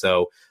talked.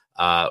 So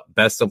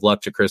best of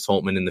luck to Chris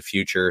Holtmann in the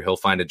future. He'll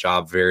find a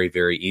job very,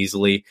 very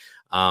easily.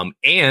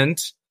 And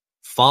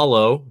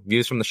follow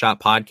Views from the Shop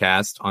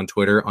podcast on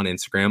Twitter, on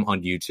Instagram,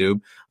 on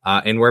YouTube,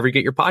 and wherever you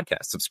get your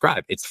podcast.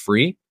 Subscribe. It's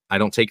free. I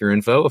don't take your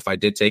info. If I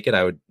did take it,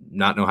 I would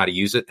not know how to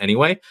use it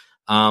anyway.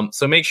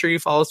 So make sure you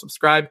follow,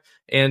 subscribe,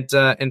 and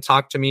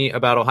talk to me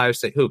about Ohio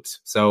State hoops.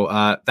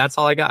 So that's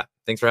all I got.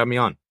 Thanks for having me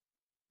on.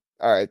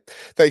 All right.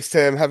 Thanks,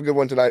 Tim. Have a good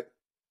one tonight.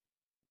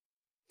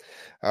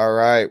 All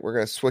right. We're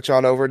going to switch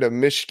on over to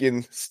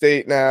Michigan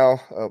State now.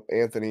 Oh,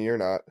 Anthony, you're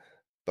not.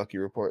 Bucky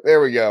Report. There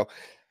we go.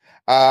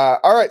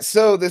 All right,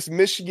 so this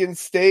Michigan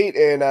State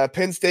and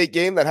Penn State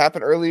game that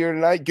happened earlier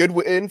tonight, good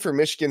win for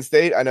Michigan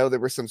State. I know there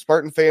were some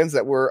Spartan fans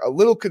that were a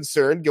little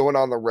concerned going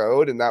on the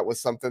road, and that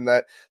was something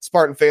that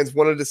Spartan fans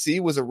wanted to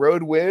see, was a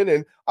road win,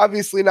 and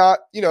obviously not,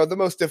 the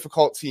most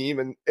difficult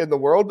team in the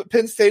world, but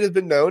Penn State has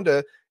been known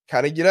to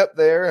kind of get up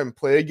there and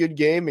play a good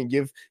game and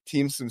give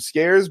teams some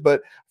scares,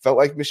 but felt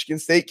like Michigan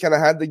State kind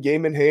of had the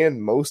game in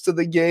hand most of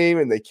the game,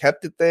 and they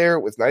kept it there.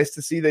 It was nice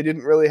to see they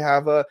didn't really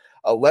have a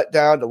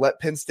letdown to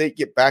let Penn State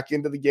get back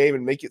into the game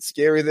and make it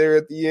scary there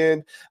at the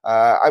end.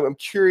 I'm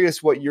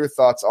curious what your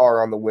thoughts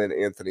are on the win,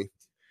 Anthony.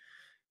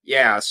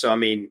 Yeah, so,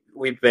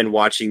 we've been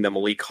watching the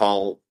Malik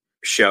Hall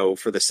show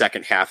for the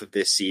second half of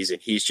this season.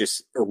 He's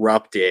just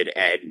erupted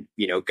and,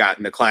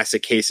 gotten the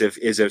classic case of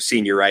Izzo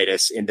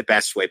senioritis in the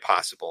best way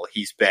possible.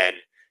 He's been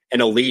an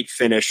elite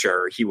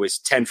finisher. He was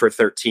 10 for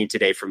 13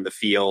 today from the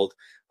field.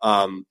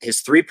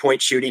 His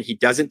 3-point shooting, he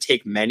doesn't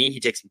take many.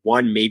 He takes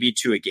 1, maybe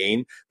 2 a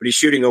game, but he's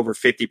shooting over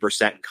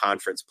 50% in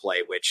conference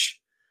play, which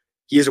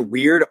he is a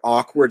weird,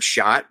 awkward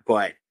shot,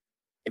 but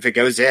if it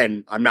goes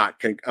in, I'm not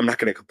going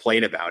to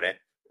complain about it.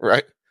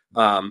 Right.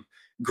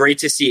 Great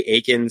to see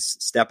Akins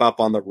step up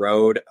on the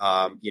road.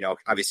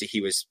 Obviously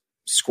he was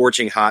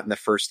scorching hot in the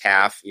first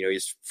half.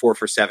 He's 4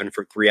 for 7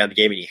 from 3 on the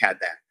game, and he had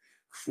that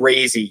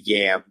crazy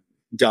Yam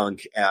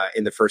dunk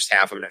in the first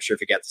half. I'm not sure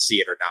if you got to see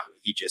it or not.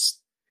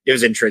 It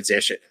was in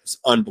transition. It was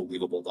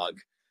unbelievable dunk.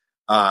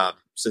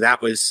 So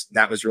that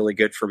was really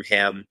good from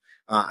him.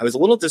 I was a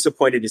little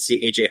disappointed to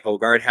see AJ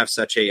Hogard have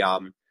such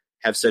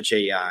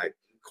a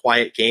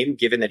quiet game,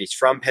 given that he's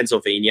from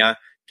Pennsylvania,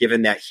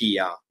 given that he,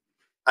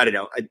 I don't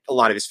know, a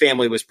lot of his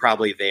family was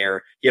probably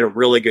there. He had a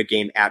really good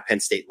game at Penn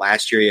State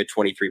last year. He had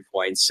 23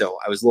 points. So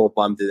I was a little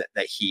bummed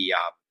that he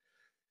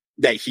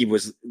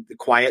was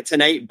quiet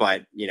tonight,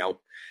 but you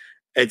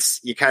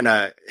kind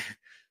of,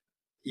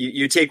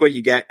 you take what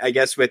you get, I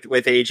guess, with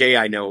AJ.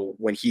 I know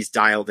when he's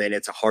dialed in,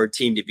 it's a hard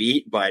team to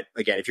beat. But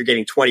again, if you're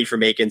getting 20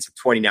 from Akins,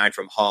 29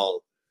 from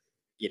Hull,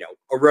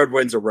 a road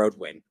win's a road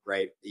win,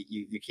 right?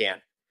 You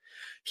can't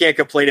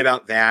complain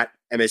about that.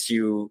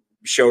 MSU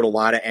showed a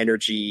lot of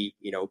energy.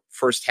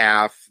 First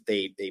half,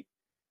 they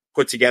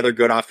put together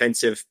good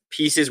offensive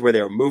pieces where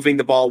they were moving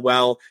the ball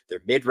well. Their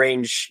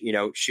mid-range,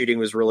 shooting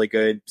was really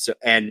good. So,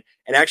 and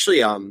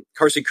actually,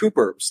 Carson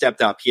Cooper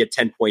stepped up. He had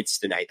 10 points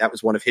tonight. That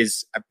was one of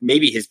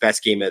maybe his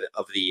best game of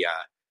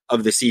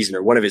the season,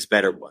 or one of his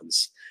better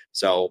ones.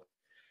 So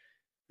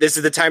this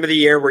is the time of the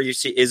year where you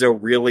see Izzo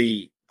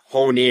really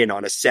hone in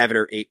on a 7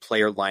 or 8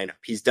 player lineup.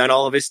 He's done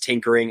all of his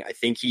tinkering. I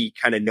think he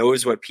kind of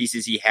knows what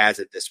pieces he has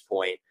at this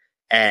point,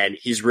 and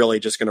he's really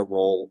just going to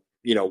roll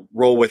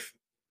with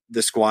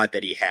the squad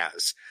that he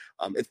has.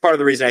 It's part of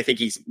the reason I think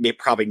he's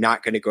probably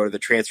not going to go to the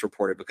transfer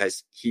portal,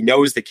 because he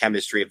knows the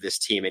chemistry of this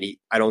team, and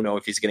I don't know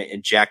if he's going to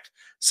inject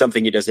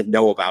something he doesn't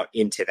know about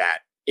into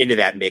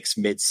that mix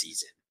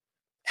mid-season,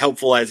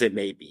 helpful as it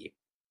may be.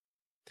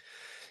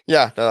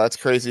 Yeah, no, that's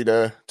crazy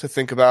to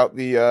think about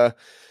the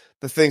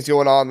things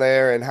going on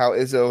there, and how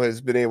Izzo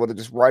has been able to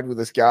just ride with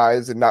his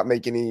guys and not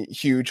make any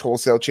huge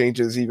wholesale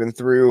changes, even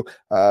through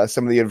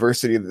some of the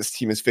adversity that this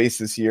team has faced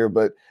this year.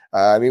 But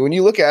when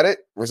you look at it,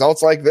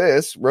 results like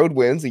this, road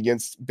wins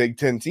against Big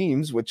Ten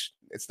teams, which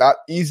it's not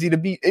easy to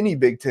beat any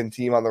Big Ten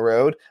team on the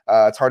road.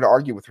 It's hard to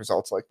argue with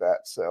results like that.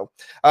 So,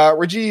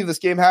 Rajiv, this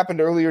game happened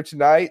earlier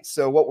tonight.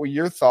 So what were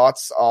your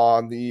thoughts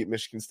on the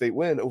Michigan State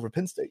win over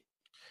Penn State?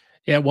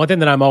 Yeah, one thing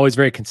that I'm always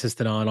very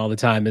consistent on all the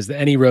time is that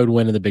any road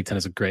win in the Big Ten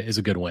is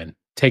a good win.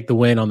 Take the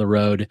win on the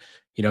road.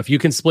 If you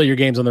can split your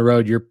games on the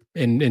road,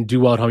 and do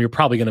well at home, you're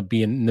probably going to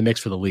be in the mix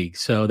for the league.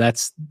 So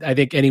I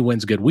think any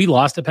win's good. We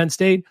lost to Penn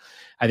State.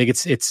 I think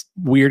it's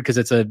weird because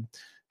it's a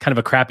kind of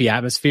a crappy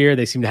atmosphere.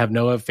 They seem to have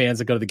no fans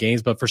that go to the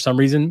games, but for some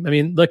reason,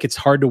 look, it's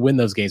hard to win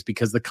those games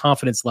because the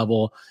confidence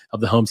level of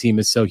the home team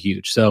is so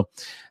huge. So,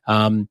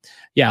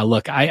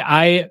 look,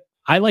 I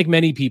like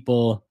many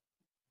people,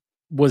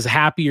 was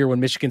happier when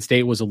Michigan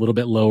State was a little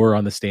bit lower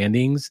on the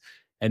standings.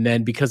 And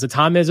then because the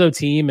Tom Izzo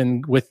team,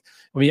 and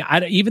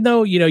even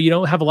though, you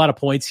don't have a lot of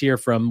points here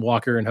from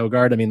Walker and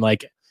Hogard,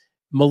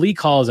 Malik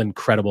Hall is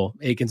incredible.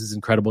 Akins is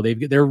incredible.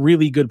 They're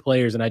really good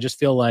players. And I just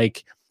feel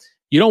like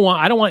I don't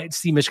want to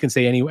see Michigan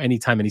State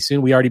anytime any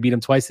soon. We already beat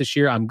them twice this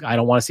year. I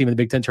don't want to see them in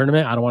the Big Ten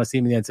tournament. I don't want to see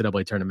them in the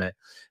NCAA tournament.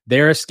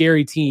 They're a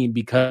scary team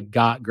because they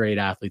got great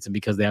athletes and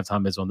because they have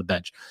Tom Izzo on the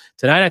bench.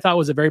 Tonight, I thought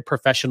was a very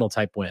professional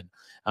type win.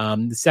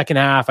 The second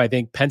half, I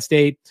think Penn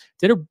State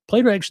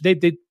played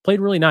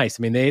really nice.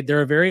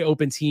 They're a very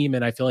open team,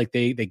 and I feel like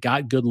they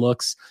got good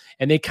looks,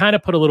 and they kind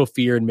of put a little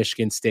fear in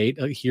Michigan State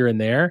here and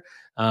there.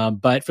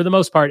 But for the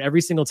most part,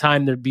 every single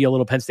time there'd be a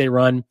little Penn State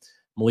run,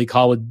 Malik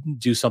Hall would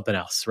do something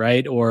else,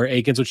 right? Or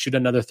Akins would shoot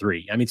another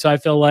 3. So I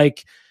feel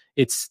like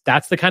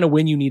that's the kind of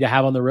win you need to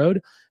have on the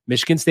road.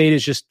 Michigan State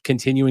is just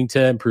continuing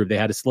to improve. They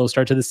had a slow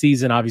start to the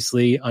season,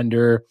 obviously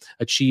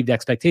underachieved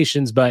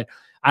expectations, but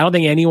I don't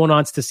think anyone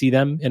wants to see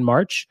them in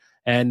March,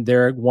 and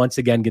they're once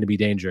again going to be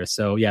dangerous.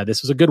 So yeah,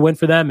 this was a good win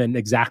for them, and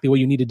exactly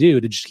what you need to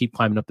do to just keep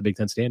climbing up the Big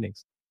Ten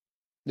standings.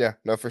 Yeah,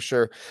 no, for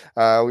sure.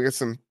 We got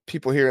some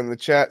people here in the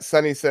chat.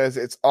 Sonny says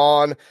it's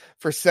on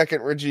for second,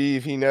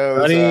 Rajiv. He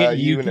knows Sonny,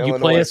 you in Illinois.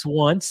 Play us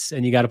once,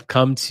 and you got to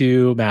come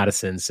to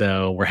Madison.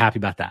 So we're happy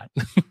about that.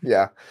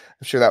 Yeah,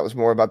 I'm sure that was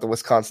more about the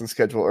Wisconsin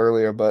schedule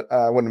earlier, but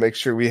I wanted to make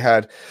sure we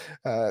had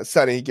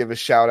Sonny give a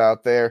shout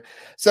out there.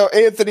 So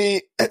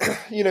Anthony,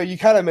 you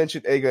kind of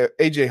mentioned AJ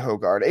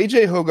Hogard.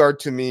 AJ Hogard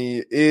to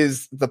me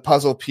is the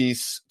puzzle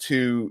piece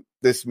to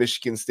this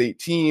Michigan State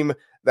team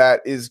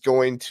that is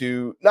going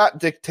to not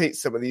dictate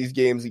some of these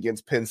games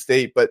against Penn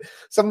State, but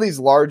some of these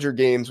larger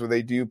games where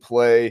they do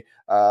play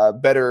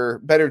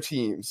better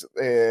teams.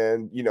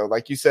 And,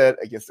 like you said,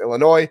 against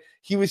Illinois,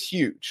 he was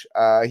huge.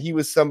 He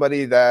was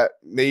somebody that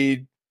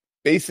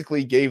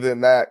basically gave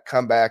them that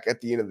comeback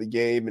at the end of the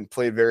game and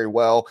played very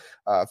well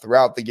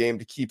throughout the game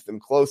to keep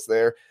them close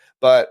there.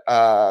 But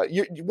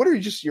what are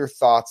just your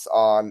thoughts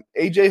on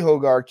AJ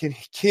Hogard?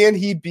 Can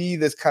he be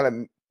this kind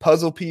of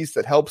puzzle piece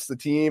that helps the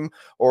team,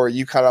 or are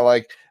you kind of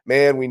like,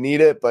 man, we need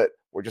it, but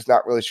we're just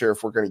not really sure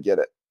if we're going to get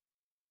it?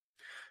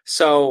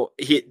 So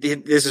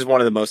this is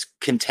one of the most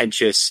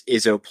contentious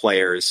Izzo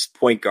players,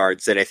 point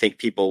guards, that I think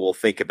people will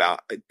think about.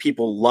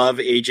 People love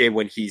AJ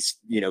when he's,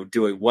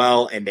 doing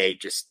well, and they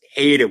just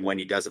hate him when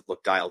he doesn't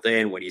look dialed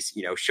in, when he's,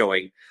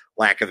 showing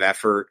lack of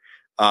effort.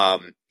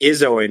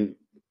 Izzo, in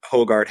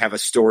Hogard have a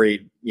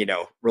storied,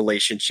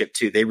 relationship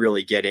too. They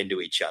really get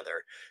into each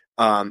other.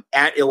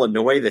 At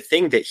Illinois, the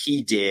thing that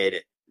he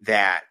did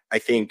that I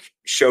think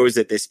shows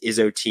that this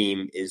Izzo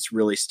team is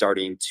really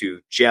starting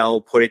to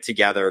gel, put it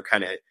together,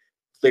 kind of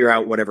clear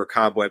out whatever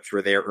cobwebs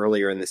were there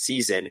earlier in the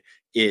season,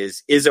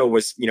 is Izzo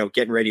was,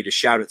 getting ready to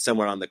shout at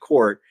someone on the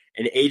court.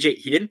 And AJ,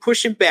 he didn't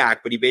push him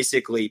back, but he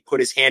basically put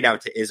his hand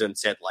out to Izzo and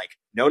said, like,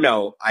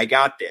 no, I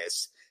got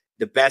this.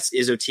 The best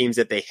Izzo teams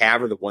that they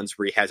have are the ones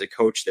where he has a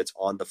coach that's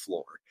on the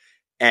floor.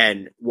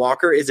 And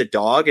Walker is a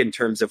dog in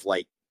terms of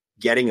like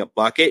getting a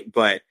bucket,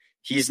 but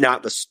he's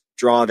not the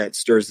straw that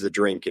stirs the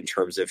drink in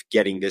terms of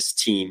getting this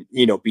team,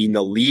 being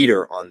the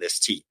leader on this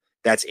team.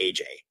 That's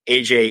AJ.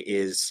 AJ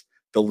is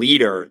the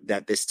leader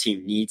that this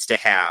team needs to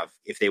have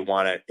if they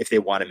want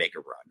to make a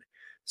run.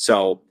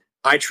 So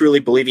I truly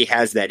believe he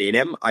has that in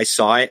him. I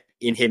saw it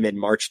in him in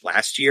March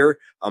last year.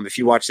 If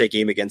you watch that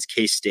game against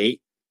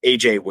K-State,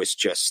 AJ was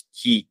just,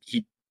 he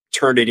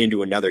turned it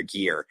into another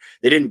gear.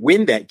 They didn't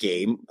win that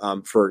game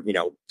for,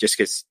 just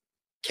because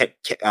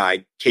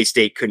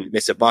K-State couldn't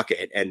miss a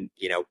bucket and,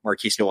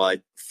 Marquise Noel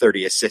had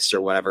 30 assists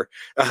or whatever.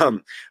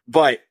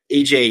 But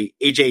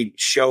AJ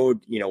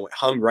showed,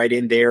 hung right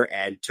in there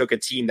and took a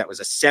team that was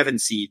a 7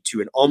 seed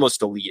to an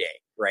almost Elite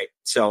A, right?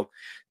 So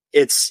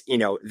it's,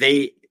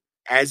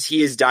 as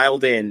he is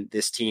dialed in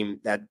this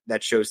team,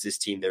 that shows this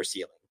team their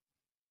ceiling.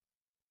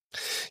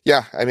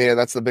 Yeah, I mean,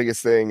 that's the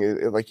biggest thing.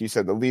 Like you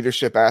said, the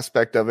leadership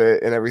aspect of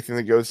it and everything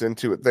that goes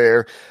into it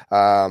there.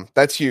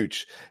 That's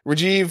huge.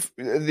 Rajiv,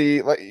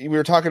 we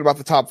were talking about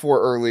the top 4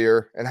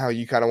 earlier and how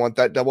you kind of want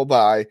that double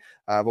bye.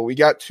 But we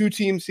got 2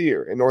 teams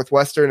here in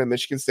Northwestern and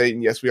Michigan State.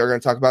 And yes, we are going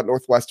to talk about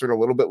Northwestern a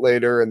little bit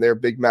later and their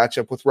big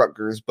matchup with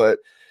Rutgers. But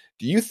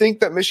do you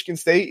think that Michigan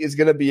State is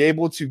going to be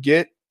able to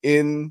get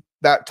in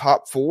that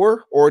top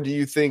 4? Or do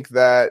you think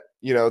that,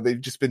 they've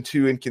just been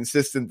too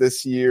inconsistent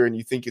this year and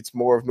you think it's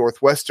more of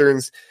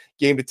Northwestern's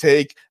game to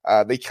take?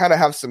 They kind of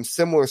have some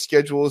similar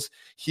schedules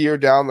here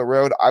down the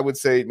road. I would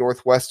say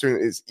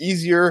Northwestern is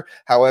easier.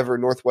 However,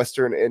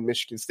 Northwestern and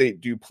Michigan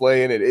State do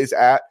play, and it is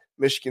at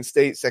Michigan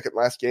State, second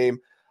last game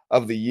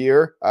of the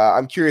year.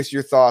 I'm curious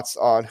your thoughts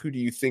on who do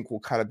you think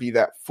will kind of be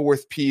that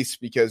 4th piece,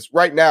 because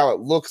right now it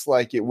looks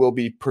like it will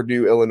be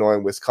Purdue, Illinois,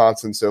 and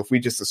Wisconsin. So if we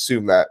just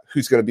assume that,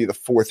 who's going to be the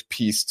 4th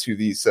piece to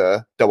these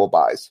double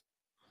buys?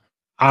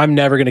 I'm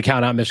never going to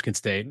count out Michigan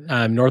State.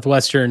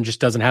 Northwestern just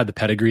doesn't have the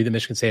pedigree that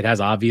Michigan State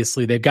has.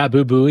 Obviously, they've got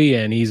Boo Buie,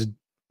 and he's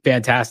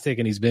fantastic,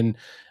 and he's been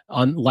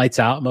on lights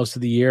out most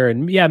of the year.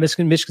 And yeah,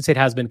 Michigan State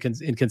has been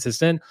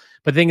inconsistent,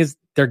 but the thing is,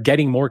 they're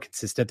getting more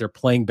consistent. They're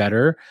playing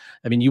better.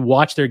 I mean, you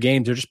watch their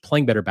games; they're just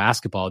playing better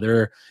basketball.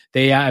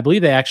 I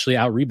believe they actually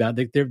out rebound.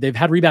 They've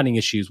had rebounding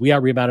issues. We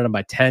out rebounded them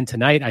by 10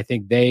 tonight. I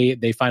think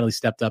they finally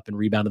stepped up and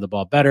rebounded the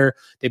ball better.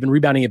 They've been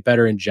rebounding it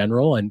better in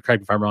general. And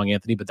correct me if I'm wrong,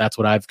 Anthony, but that's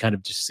what I've kind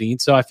of just seen.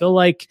 So I feel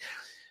like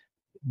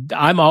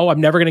I'm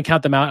never going to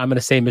count them out. I'm going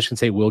to say Michigan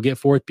State will get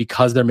 4th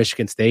because they're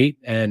Michigan State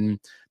and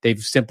they've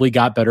simply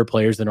got better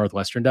players than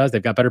Northwestern does.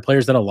 They've got better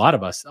players than a lot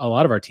of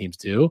our teams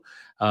do.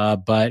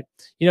 But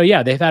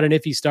they've had an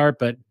iffy start,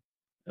 but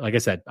like I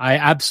said, I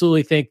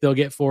absolutely think they'll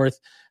get 4th.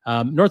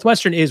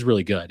 Northwestern is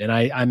really good, and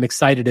I'm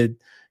excited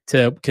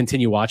to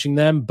continue watching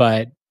them,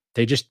 but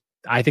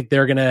I think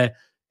they're going to,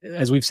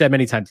 as we've said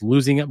many times,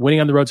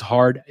 winning on the road's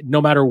hard, no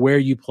matter where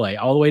you play,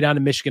 all the way down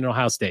to Michigan and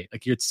Ohio State.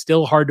 Like, it's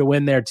still hard to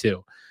win there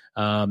too.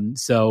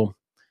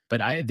 But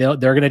they're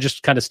going to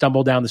just kind of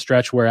stumble down the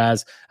stretch,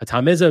 whereas a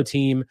Tom Izzo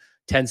team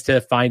tends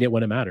to find it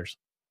when it matters.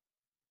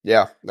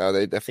 Yeah, no,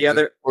 they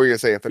definitely. What were you going to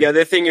say, Anthony? The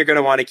other thing you're going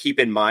to want to keep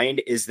in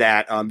mind is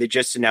that they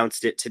just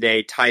announced it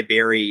today. Ty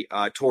Berry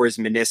tore his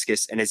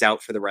meniscus and is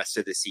out for the rest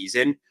of the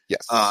season.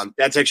 Yes.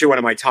 That's actually one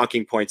of my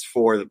talking points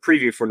for the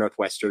preview for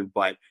Northwestern,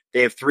 but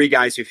they have 3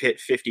 guys who've hit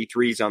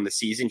 53s on the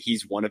season.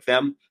 He's one of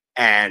them,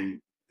 and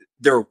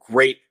they're a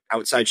great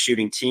outside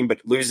shooting team, but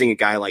losing a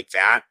guy like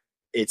that,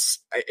 it's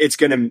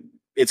going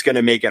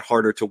to make it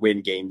harder to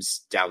win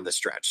games down the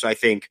stretch. So I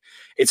think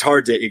it's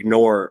hard to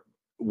ignore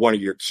one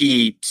of your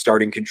key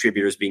starting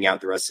contributors being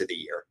out the rest of the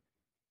year.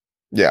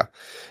 Yeah,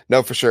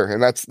 no, for sure.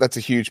 And that's a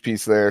huge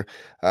piece there.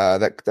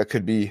 That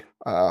could be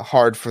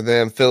hard for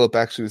them. Philip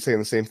actually was saying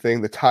the same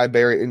thing. The Ty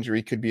Berry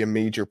injury could be a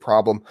major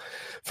problem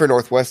for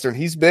Northwestern.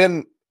 He's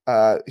been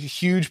a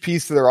huge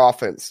piece of their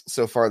offense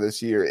so far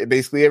this year.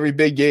 Basically every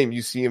big game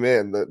you see him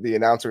in, the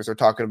announcers are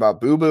talking about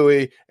Boo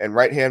Buie and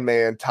right-hand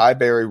man Ty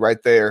Berry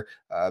right there,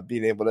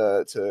 being able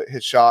to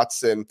hit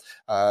shots. And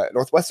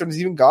Northwestern has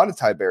even gone to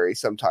Ty Berry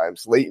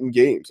sometimes late in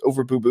games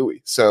over Boo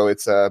Buie. So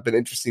it's been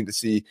interesting to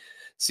see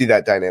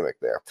that dynamic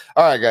there.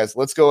 All right, guys,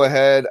 let's go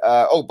ahead.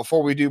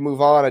 Before we do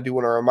move on, I do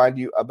want to remind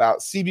you about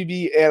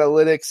CBB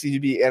Analytics.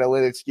 CBB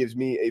Analytics gives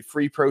me a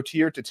free pro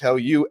tier to tell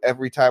you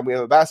every time we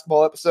have a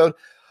basketball episode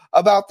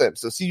about them.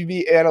 So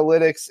CBB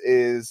Analytics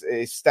is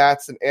a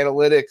stats and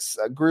analytics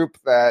group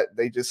that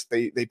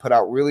they put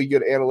out really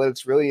good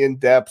analytics, really in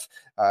depth,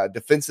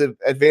 advanced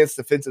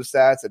defensive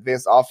stats,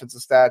 advanced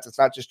offensive stats. It's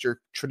not just your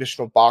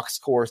traditional box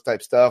scores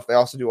type stuff. They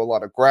also do a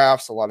lot of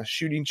graphs, a lot of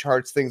shooting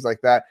charts, things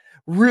like that.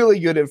 Really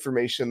good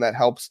information that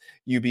helps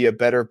you be a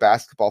better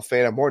basketball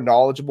fan and more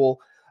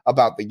knowledgeable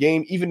about the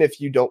game. Even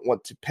if you don't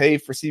want to pay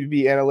for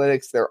CBB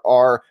Analytics,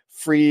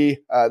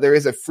 there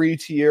is a free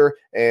tier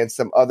and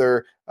some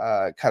other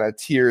kind of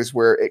tiers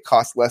where it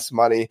costs less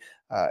money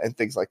and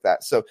things like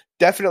that. So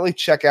definitely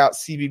check out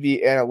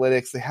CBB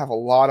Analytics. They have a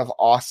lot of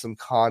awesome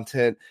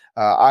content.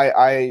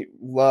 I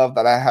love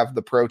that I have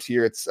the pro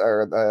tier.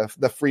 Or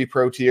the free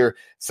pro tier.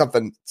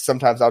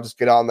 Sometimes I'll just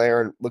get on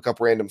there and look up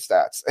random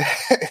stats,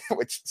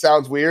 which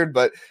sounds weird,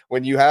 but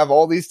when you have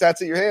all these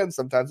stats at your hand,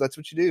 sometimes that's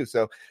what you do.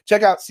 So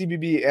check out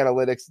CBB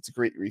Analytics. It's a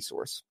great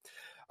resource.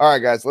 All right,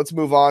 guys, let's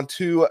move on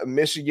to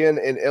Michigan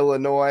and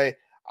Illinois.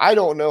 I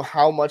don't know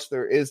how much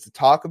there is to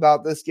talk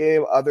about this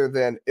game other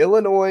than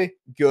Illinois,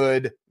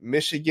 good.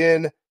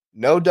 Michigan,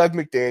 no Doug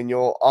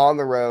McDaniel, on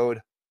the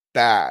road,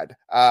 bad.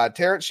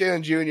 Terrence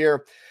Shannon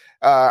Jr.,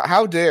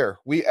 how dare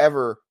we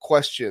ever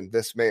question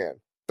this man?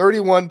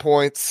 31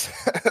 points,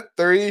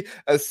 30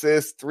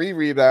 assists, 3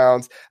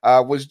 rebounds,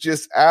 was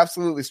just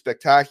absolutely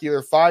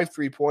spectacular. 5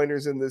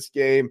 3-pointers in this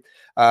game.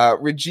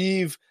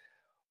 Rajiv,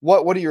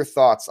 what are your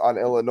thoughts on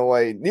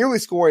Illinois nearly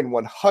scoring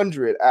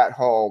 100 at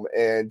home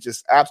and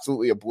just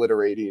absolutely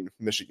obliterating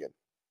Michigan?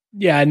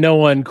 Yeah, no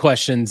one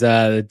questions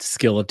the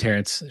skill of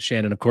Terrence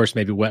Shannon. Of course,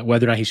 maybe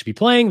whether or not he should be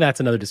playing, that's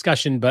another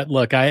discussion. But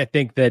look, I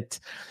think that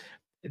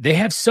they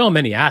have so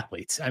many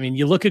athletes. I mean,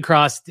 you look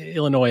across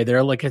Illinois, they're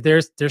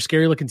a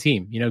scary looking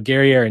team. You know,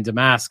 Guerrier and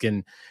Damask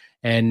and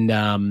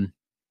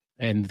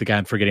the guy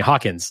I'm forgetting,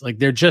 Hawkins. Like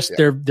they're just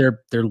they're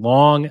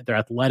long, they're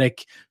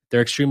athletic,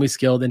 they're extremely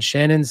skilled, and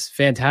Shannon's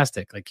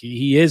fantastic. Like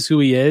he is who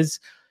he is.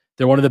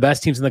 They're one of the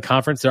best teams in the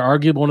conference. They're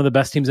arguably one of the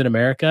best teams in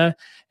America,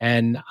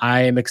 and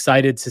I am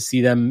excited to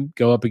see them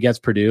go up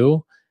against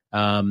Purdue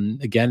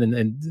again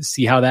and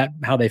see how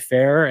they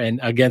fare and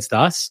against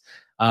us.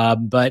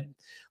 But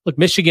look,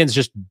 Michigan's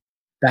just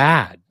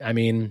bad. I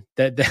mean,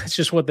 that's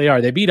just what they are.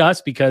 They beat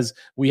us because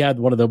we had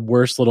one of the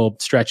worst little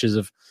stretches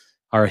of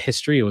our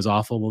history. It was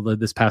awful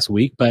this past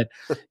week, but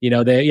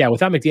without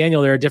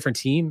McDaniel, they're a different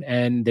team,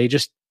 and they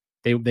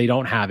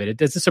don't have it. It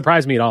doesn't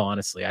surprise me at all,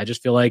 honestly. I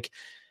just feel like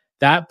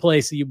that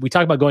place, we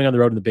talk about going on the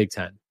road in the Big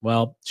Ten.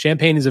 Well,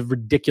 Champaign is a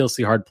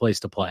ridiculously hard place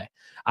to play.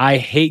 I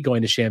hate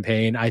going to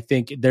Champaign. I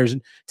think there's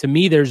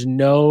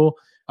no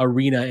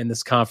arena in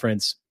this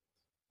conference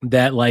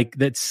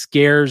that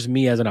scares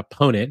me as an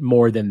opponent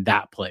more than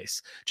that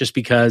place, just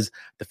because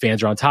the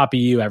fans are on top of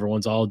you.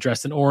 Everyone's all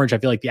dressed in orange. I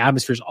feel like the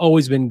atmosphere's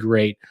always been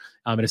great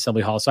at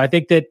Assembly Hall. So I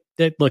think that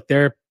look,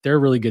 they're a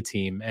really good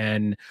team,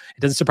 and it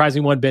doesn't surprise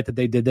me one bit that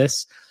they did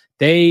this.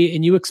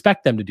 And you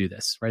expect them to do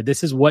this, right?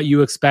 This is what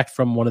you expect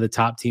from one of the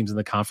top teams in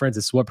the conference.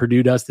 This is what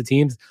Purdue does to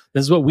teams.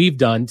 This is what we've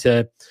done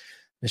to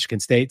Michigan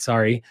State.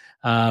 Sorry.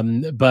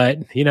 But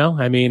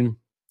I mean,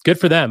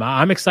 good for them.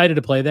 I'm excited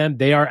to play them.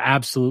 They are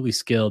absolutely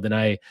skilled.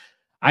 And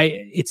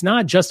it's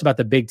not just about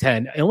the Big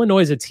Ten.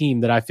 Illinois is a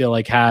team that I feel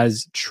like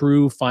has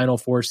true Final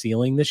Four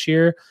ceiling this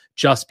year,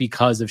 just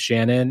because of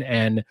Shannon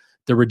and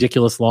the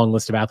ridiculous long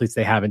list of athletes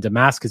they have. And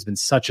Damask has been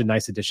such a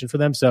nice addition for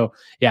them. So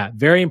yeah,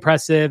 very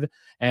impressive,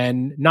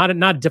 and not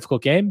a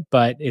difficult game,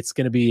 but it's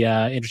going to be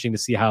interesting to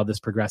see how this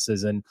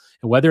progresses and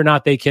whether or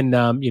not they can,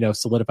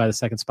 solidify the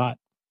second spot.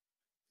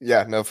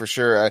 Yeah, no, for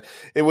sure.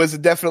 It was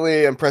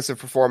definitely an impressive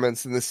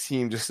performance, and this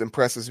team just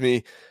impresses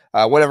me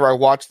whenever I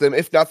watch them,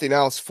 if nothing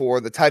else, for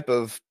the type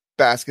of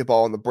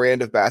basketball and the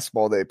brand of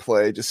basketball they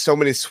play. Just so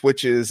many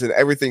switches, and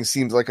everything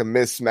seems like a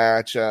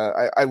mismatch.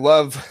 I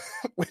love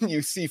when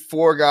you see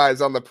 4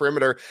 guys on the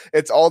perimeter.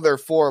 It's all their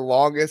 4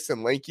 longest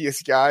and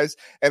lankiest guys,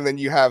 and then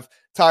you have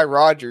Ty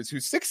Rodgers,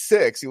 who's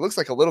 6'6". He looks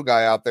like a little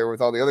guy out there with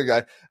all the other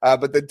guys,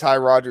 but then Ty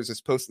Rodgers is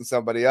posting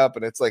somebody up,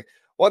 and it's like,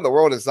 what in the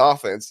world is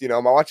offense?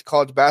 Am I watching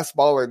college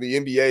basketball or the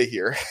NBA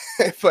here?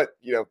 But,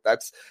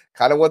 that's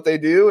kind of what they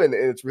do, and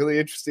it's really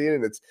interesting,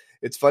 and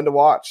it's fun to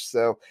watch.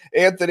 So,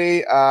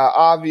 Anthony,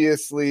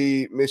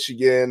 obviously,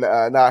 Michigan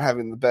not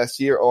having the best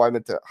year. Oh, I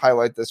meant to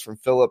highlight this from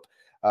Philip.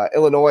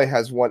 Illinois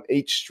has won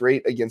 8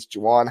 straight against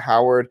Juwan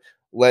Howard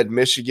led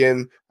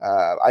Michigan.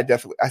 I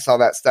saw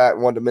that stat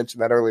and wanted to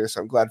mention that earlier,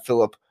 so I'm glad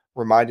Philip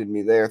reminded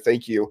me there.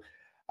 Thank you.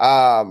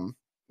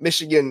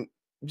 Michigan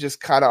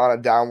just kind of on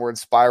a downward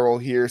spiral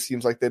here.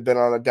 Seems like they've been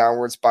on a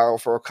downward spiral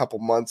for a couple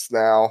months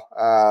now.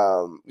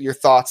 Your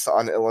thoughts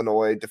on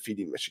Illinois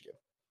defeating Michigan?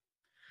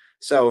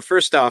 So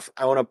first off,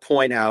 I want to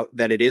point out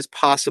that it is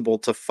possible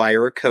to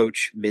fire a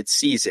coach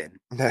mid-season.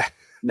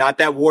 Not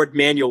that Ward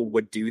Manuel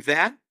would do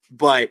that,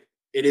 but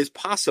it is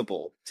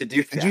possible to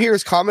do that. Did you hear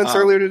his comments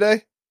earlier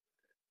today?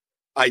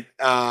 I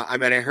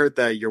heard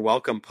the "You're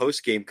welcome"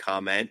 post-game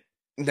comment.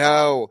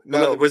 No.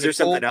 Was there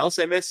something else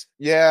I missed?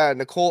 Yeah,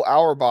 Nicole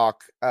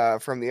Auerbach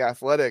from The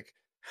Athletic.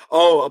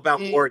 Oh,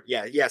 about Ward.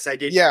 Yeah, yes, I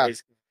did. Yeah,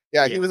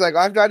 he was like,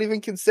 I've not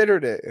even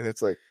considered it. And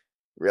it's like,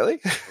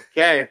 really?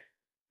 Okay.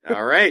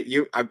 All right.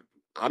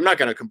 I'm not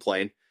going to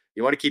complain.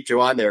 You want to keep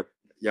Joe on there,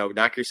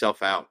 knock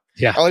yourself out.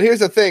 Yeah. Oh, and here's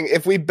the thing: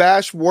 if we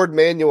bash Ward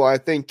Manuel, I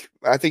think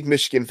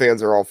Michigan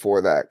fans are all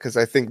for that because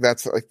I think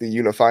that's like the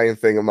unifying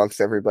thing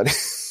amongst everybody.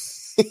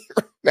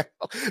 Right now.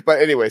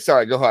 But anyway,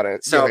 sorry. Go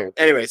ahead.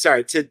 Anyway,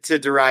 sorry to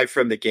derive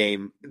from the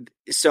game.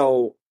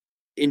 So,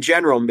 in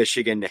general,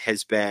 Michigan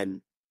has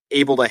been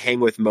able to hang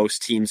with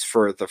most teams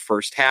for the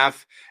first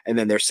half, and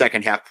then their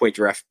second half point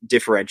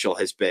differential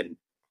has been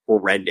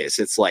horrendous.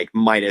 It's like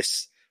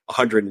minus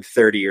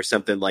 130 or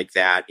something like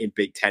that in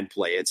Big Ten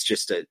play. It's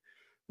just a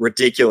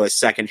ridiculous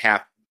second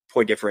half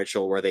point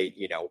differential where they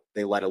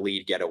let a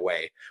lead get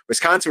away.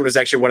 Wisconsin was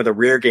actually one of the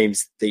rare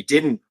games they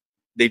didn't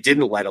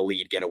let a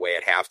lead get away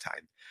at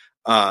halftime.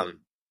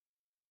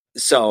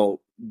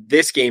 So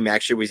this game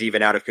actually was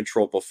even out of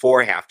control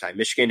before halftime.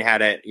 Michigan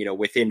had it,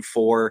 within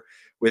 4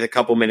 with a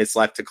couple minutes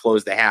left to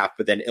close the half,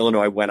 but then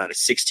Illinois went on a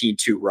 16-2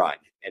 run,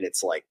 and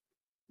it's like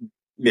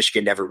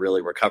Michigan never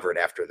really recovered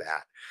after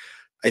that.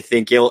 I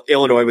think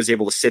Illinois was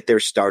able to sit their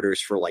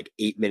starters for like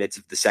 8 minutes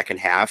of the second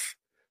half.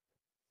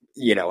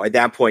 At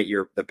that point,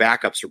 the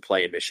backups are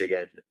playing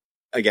Michigan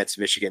against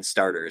Michigan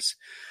starters.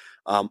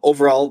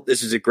 Overall,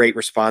 this is a great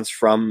response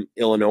from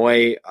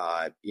Illinois.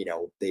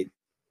 They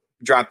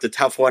dropped a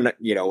tough one,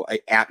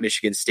 at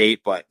Michigan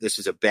State, but this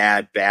is a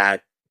bad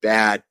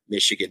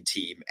Michigan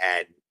team,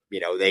 and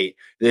they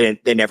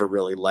never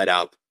really let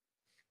up.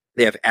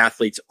 They have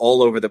athletes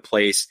all over the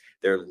place.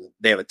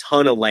 They have a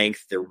ton of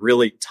length. They're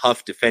really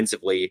tough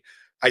defensively.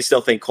 I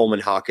still think Coleman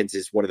Hawkins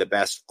is one of the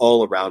best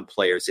all-around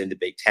players in the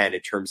Big Ten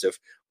in terms of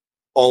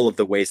all of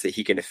the ways that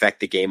he can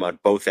affect the game on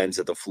both ends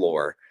of the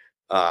floor.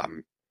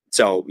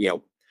 So,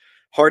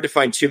 hard to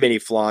find too many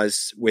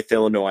flaws with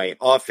Illinois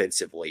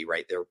offensively,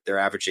 right? They're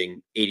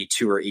averaging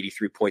 82 or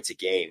 83 points a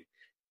game.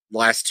 The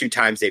last 2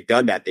 times they've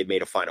done that, they've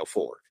made a Final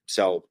Four.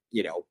 So,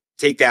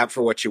 take that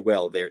for what you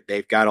will.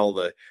 They've got all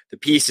the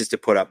pieces to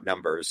put up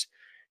numbers.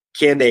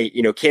 Can they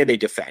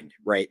defend,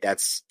 right?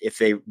 That's if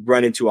they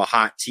run into a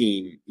hot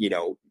team,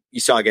 you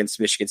saw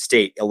against Michigan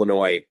State,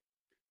 Illinois,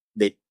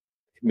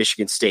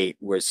 Michigan State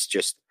was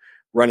just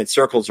running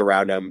circles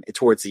around them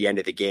towards the end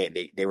of the game.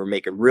 They were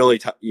making really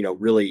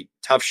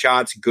tough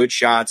shots, good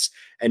shots,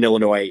 and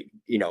Illinois,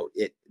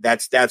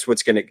 that's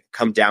what's going to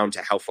come down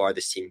to how far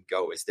this team can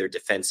go is their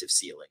defensive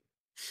ceiling.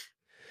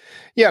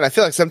 Yeah, and I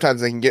feel like sometimes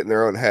they can get in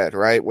their own head,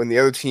 right? When the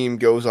other team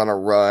goes on a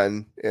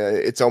run,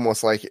 it's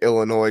almost like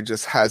Illinois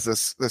just has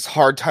this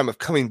hard time of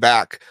coming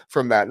back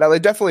from that. Now,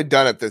 they've definitely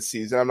done it this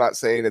season. I'm not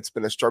saying it's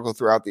been a struggle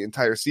throughout the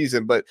entire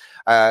season, but,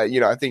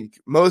 I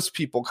think most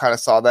people kind of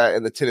saw that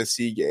in the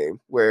Tennessee game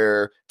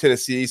where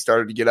Tennessee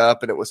started to get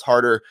up and it was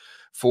harder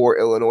for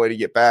Illinois to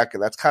get back.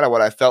 And that's kind of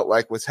what I felt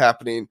like was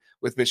happening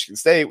with Michigan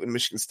State when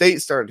Michigan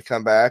State started to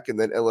come back and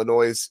then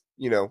Illinois,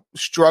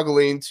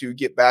 struggling to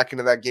get back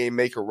into that game,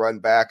 make a run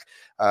back.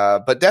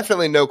 But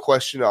definitely no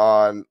question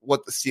on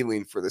what the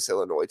ceiling for this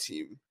Illinois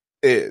team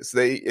is.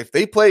 If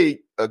they play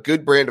a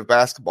good brand of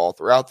basketball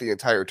throughout the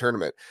entire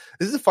tournament,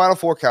 this is a Final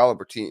Four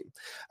caliber team.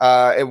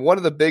 And one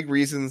of the big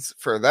reasons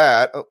for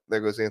that, oh, there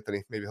goes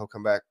Anthony. Maybe he'll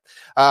come back.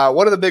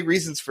 One of the big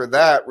reasons for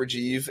that,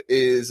 Rajiv,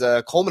 is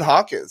Coleman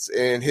Hawkins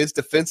and his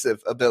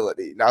defensive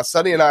ability. Now,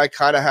 Sonny and I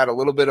kind of had a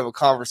little bit of a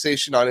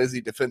conversation on is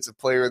he Defensive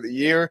Player of the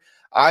Year.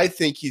 I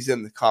think he's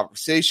in the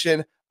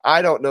conversation.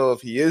 I don't know if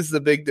he is the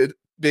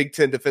Big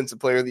Ten Defensive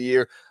Player of the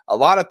Year. A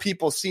lot of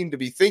people seem to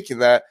be thinking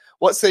that.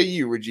 What say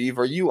you, Rajiv?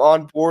 Are you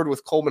on board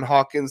with Coleman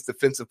Hawkins,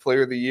 Defensive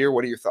Player of the Year?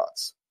 What are your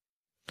thoughts?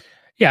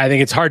 Yeah, I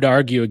think it's hard to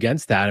argue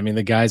against that. I mean,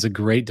 the guy's a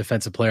great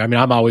defensive player. I mean,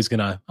 I'm always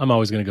gonna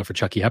go for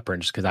Chucky Hepburn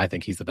just because I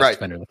think he's the best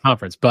defender in the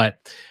conference.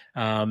 But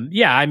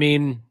yeah, I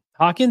mean,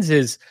 Hawkins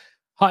is.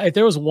 If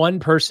there was one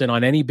person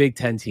on any Big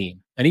Ten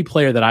team, any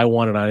player that I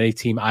wanted on any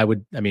team,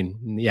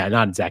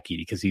 not Zach Edey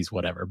because he's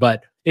whatever,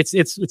 but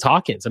it's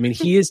Hawkins. I mean,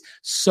 he is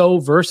so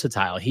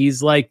versatile.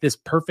 He's like this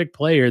perfect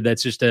player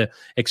that's just a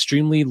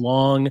extremely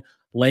long,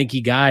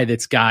 lanky guy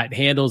that's got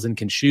handles and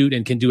can shoot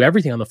and can do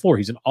everything on the floor.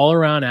 He's an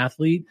all-around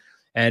athlete.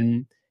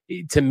 And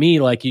to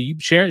me, like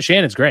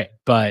Shannon's great,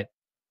 but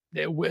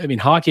I mean,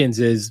 Hawkins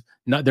is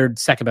not their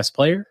second best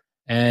player.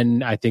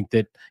 And I think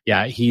that,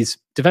 yeah, he's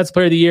Defensive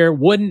Player of the Year.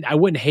 I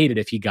wouldn't hate it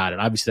if he got it.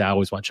 Obviously, I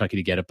always want Chucky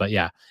to get it, but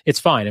yeah, it's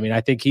fine. I mean, I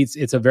think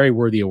it's a very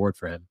worthy award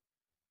for him.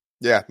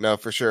 Yeah, no,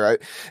 for sure.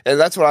 And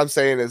that's what I'm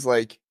saying is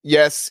like,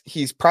 yes,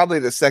 he's probably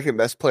the second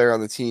best player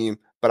on the team,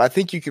 but I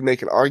think you can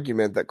make an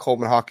argument that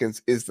Coleman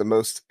Hawkins is the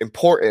most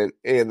important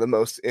and the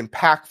most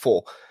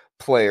impactful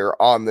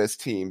player on this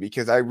team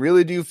because I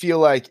really do feel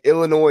like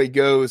Illinois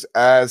goes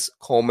as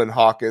Coleman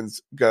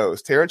Hawkins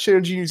goes. Terrence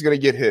Shannon Jr. is going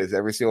to get his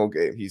every single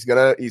game. He's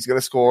gonna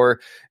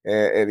score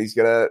and he's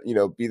gonna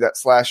be that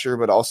slasher,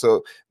 but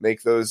also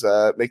make those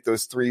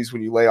threes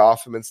when you lay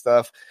off him and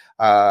stuff.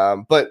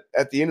 But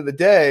at the end of the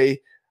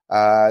day,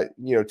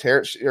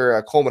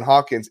 Coleman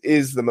Hawkins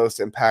is the most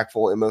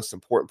impactful and most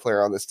important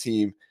player on this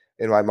team.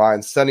 In my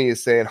mind, Sonny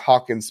is saying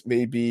Hawkins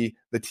may be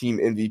the team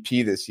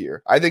MVP this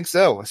year. I think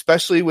so,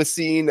 especially with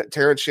seeing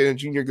Terrence Shannon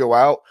Jr. go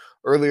out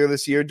earlier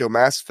this year.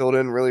 Domas filled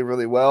in really,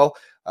 really well.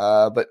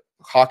 But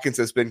Hawkins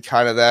has been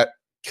kind of that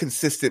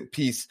consistent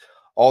piece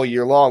all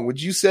year long.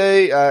 Would you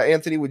say,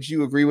 Anthony, would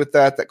you agree with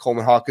that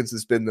Coleman Hawkins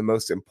has been the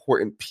most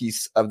important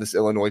piece of this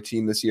Illinois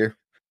team this year?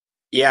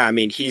 Yeah, I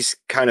mean, he's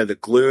kind of the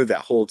glue that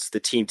holds the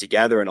team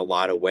together in a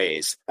lot of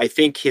ways. I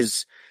think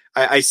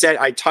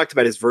I talked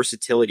about his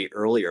versatility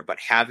earlier, but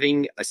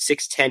having a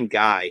 6'10"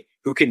 guy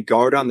who can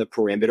guard on the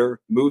perimeter,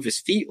 move his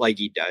feet like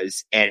he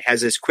does, and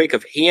has as quick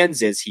of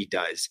hands as he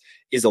does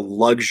is a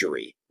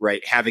luxury,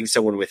 right? Having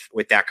someone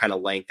with that kind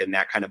of length and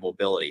that kind of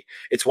mobility.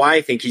 It's why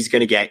I think he's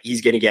going to get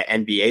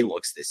NBA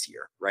looks this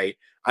year, right?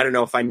 I don't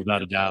know if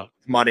without a doubt.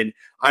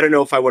 I don't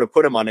know if I would have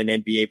put him on an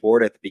NBA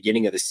board at the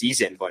beginning of the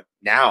season, but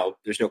now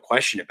there's no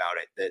question about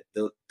it.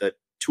 The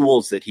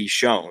tools that he's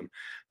shown,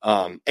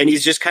 and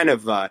he's just kind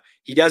of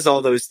he does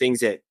all those things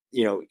that,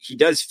 you know, he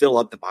does fill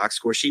up the box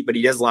score sheet, but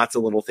he does lots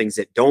of little things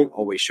that don't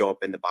always show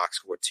up in the box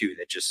score too.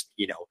 That just,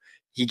 you know,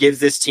 he gives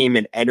this team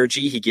an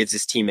energy, he gives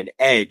this team an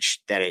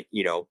edge that it,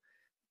 you know,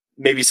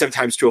 maybe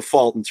sometimes to a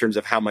fault in terms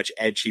of how much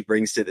edge he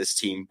brings to this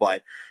team,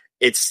 but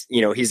it's,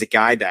 you know, he's a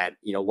guy that,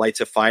 you know,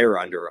 lights a fire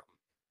under him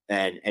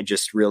and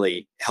just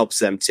really helps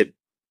them to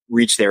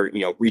reach their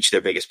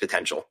biggest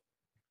potential.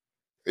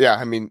 Yeah,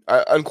 I mean,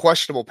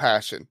 unquestionable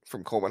passion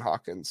from Coleman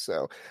Hawkins.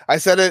 So I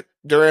said it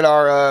during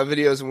our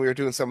videos when we were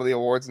doing some of the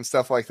awards and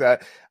stuff like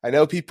that. I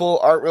know people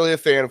aren't really a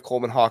fan of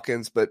Coleman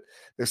Hawkins, but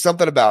there's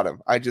something about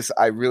him.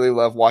 I really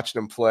love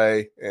watching him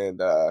play. And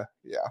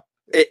yeah.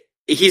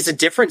 He's a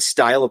different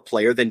style of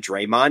player than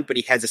Draymond, but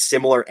he has a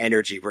similar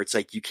energy where it's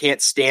like you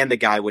can't stand the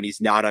guy when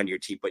he's not on your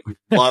team, but you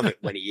love it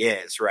when he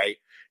is, right?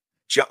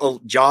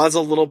 Jaws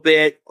a little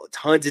bit,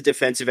 tons of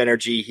defensive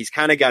energy. He's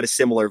kind of got a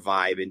similar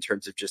vibe in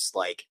terms of just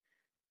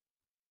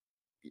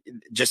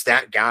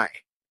that guy.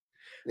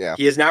 Yeah.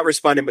 He has not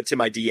responded to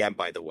my DM,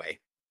 by the way.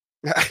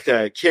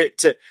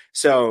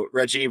 So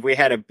Rajiv, we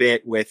had a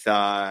bit with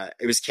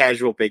it was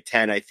Casual Big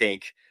Ten, I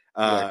think.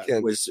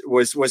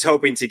 Was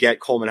hoping to get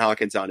Coleman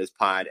Hawkins on his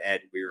pod,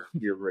 and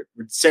we were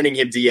sending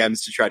him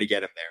DMs to try to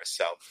get him there.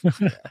 So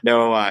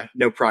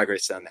no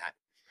progress on that.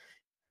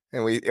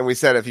 And we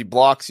said if he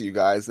blocks you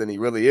guys, then he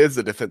really is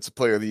the defensive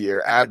player of the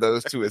year. Add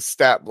those to his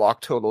stat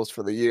block totals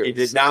for the year. He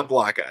did not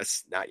block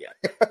us, not yet.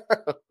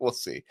 We'll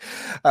see.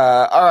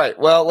 All right,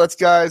 well, let's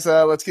get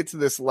to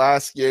this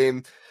last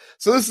game.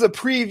 So this is a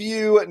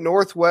preview.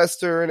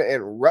 Northwestern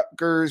and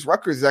Rutgers.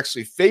 Rutgers is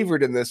actually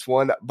favored in this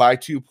one by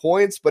 2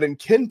 points, but in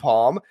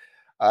KenPom,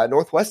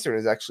 Northwestern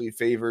is actually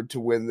favored to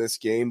win this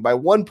game by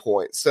 1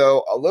 point.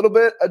 So a little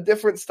bit of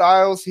different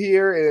styles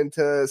here and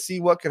to see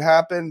what could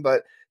happen,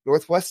 but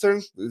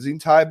Northwestern losing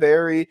Ty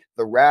Berry.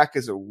 The RAC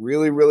is a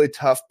really, really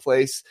tough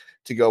place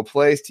to go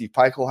play. Steve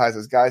Peichel has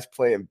his guys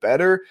playing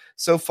better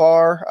so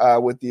far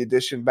with the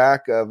addition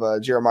back of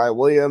Jeremiah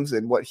Williams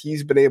and what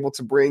he's been able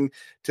to bring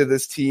to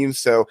this team.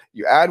 So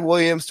you add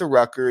Williams to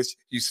Rutgers,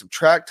 you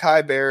subtract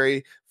Ty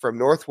Berry from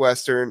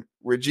Northwestern.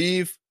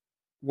 Rajiv,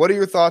 what are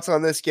your thoughts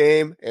on this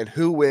game and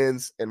who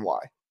wins and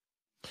why?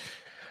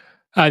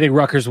 I think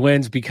Rutgers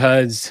wins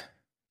because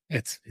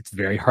it's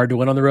very hard to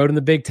win on the road in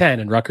the Big Ten,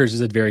 and Rutgers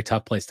is a very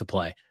tough place to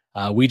play.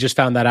 We just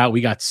found that out.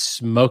 We got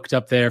smoked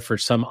up there for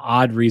some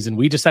odd reason.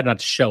 We decided not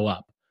to show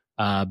up.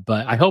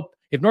 But I hope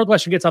if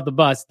Northwestern gets off the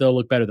bus, they'll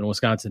look better than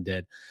Wisconsin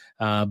did.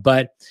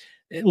 But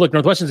look,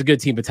 Northwestern's a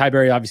good team, but Ty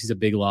Berry obviously is a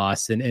big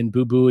loss. And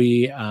Boo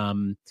Buie,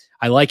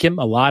 I like him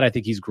a lot. I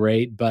think he's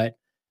great, but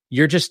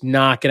you're just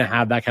not going to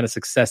have that kind of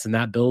success in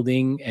that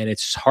building. And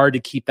it's hard to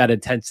keep that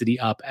intensity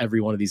up every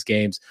one of these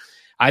games.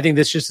 I think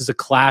this just is a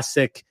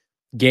classic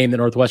game that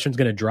Northwestern's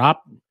going to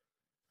drop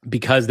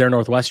because they're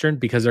Northwestern,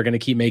 because they're going to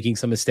keep making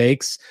some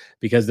mistakes,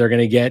 because Rutgers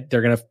going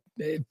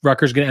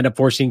to end up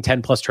forcing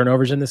 10 plus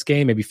turnovers in this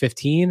game, maybe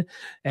 15.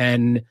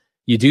 And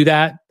you do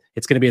that,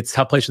 it's going to be a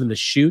tough place for them to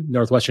shoot.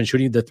 Northwestern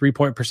shooting, the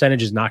 3-point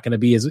percentage is not going to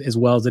be as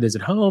well as it is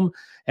at home.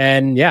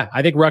 And yeah,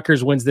 I think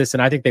Rutgers wins this,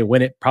 and I think they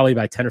win it probably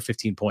by 10 or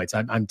 15 points.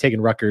 I'm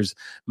taking Rutgers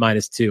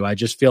 -2. I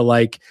just feel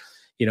like,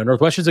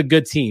 Northwestern's a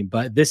good team,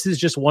 but this is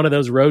just one of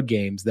those road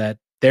games that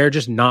they're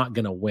just not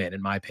going to win,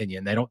 in my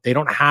opinion. They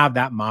don't have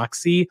that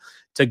moxie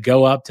to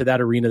go up to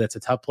that arena that's a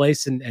tough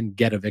place and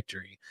get a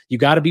victory. You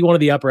got to be one of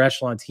the upper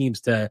echelon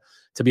teams to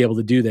be able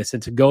to do this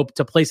and to go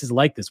to places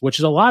like this, which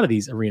is a lot of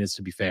these arenas,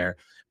 to be fair.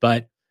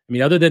 But I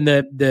mean, other than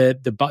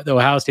the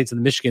Ohio States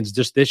and the Michigans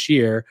just this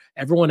year,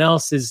 everyone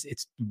else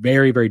it's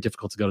very, very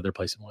difficult to go to their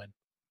place and win.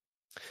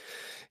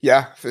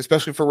 Yeah,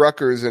 especially for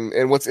Rutgers.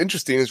 And what's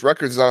interesting is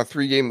Rutgers is on a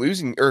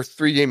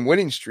 3-game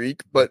winning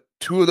streak, but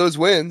 2 of those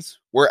wins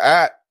were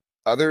at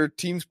other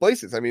teams'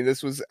 places. I mean,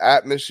 this was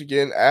at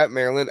Michigan, at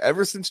Maryland.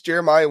 Ever since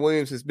Jeremiah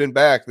Williams has been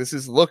back, this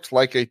has looked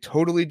like a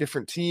totally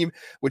different team,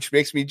 which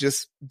makes me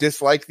just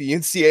dislike the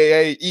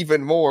NCAA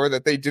even more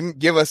that they didn't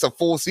give us a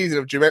full season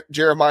of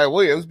Jeremiah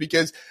Williams,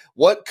 because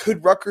what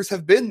could Rutgers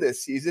have been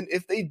this season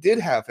if they did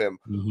have him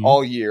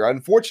all year?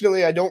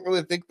 Unfortunately, I don't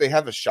really think they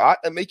have a shot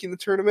at making the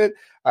tournament.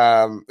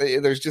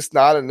 There's just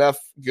not enough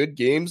good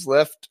games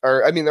left.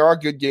 There are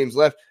good games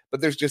left,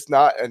 but there's just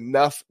not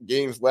enough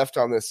games left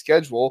on this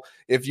schedule.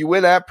 If you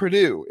win at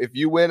Purdue, if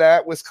you win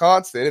at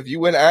Wisconsin, if you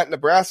win at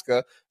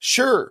Nebraska,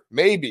 sure,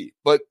 maybe,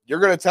 but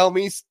you're going to tell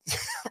me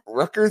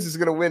Rutgers is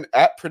going to win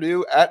at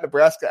Purdue, at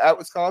Nebraska, at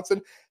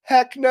Wisconsin?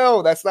 Heck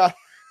no, that's not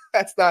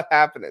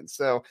happening.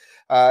 So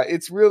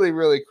it's really,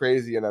 really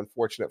crazy and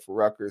unfortunate for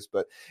Rutgers.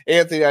 But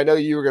Anthony, I know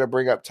you were going to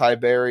bring up Ty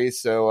Berry.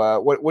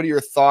 So what are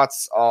your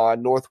thoughts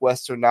on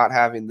Northwestern not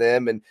having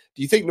them? And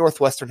do you think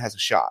Northwestern has a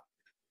shot?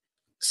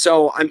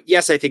 So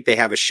yes, I think they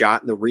have a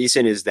shot. And the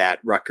reason is that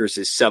Rutgers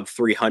is sub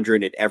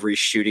 300 in every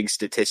shooting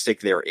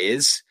statistic there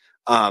is.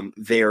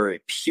 They're a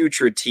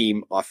putrid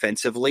team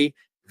offensively.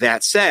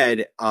 That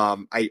said,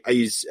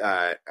 there's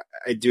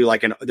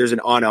an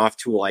on-off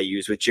tool I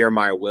use with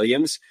Jeremiah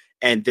Williams,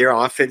 and their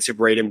offensive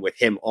rating with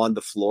him on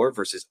the floor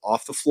versus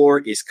off the floor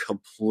is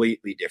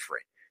completely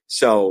different.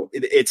 So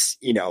it's,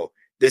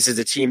 this is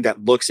a team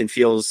that looks and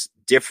feels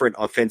different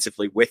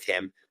offensively with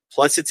him.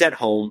 Plus it's at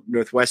home.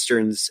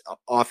 Northwestern's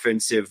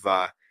offensive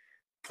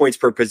points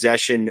per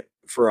possession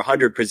for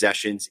 100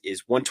 possessions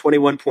is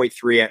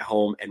 121.3 at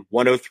home and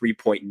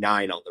 103.9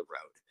 on the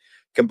road.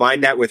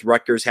 Combine that with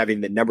Rutgers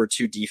having the number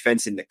 2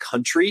 defense in the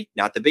country,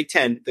 not the Big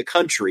Ten, the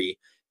country,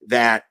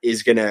 that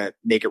is going to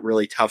make it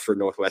really tough for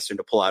Northwestern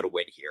to pull out a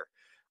win here.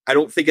 I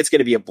don't think it's going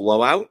to be a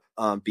blowout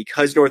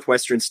because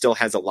Northwestern still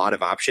has a lot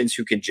of options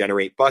who can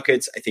generate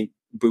buckets. I think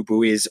Boo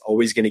Boo is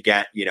always going to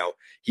get,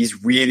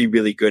 he's really,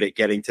 really good at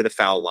getting to the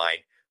foul line.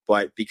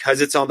 But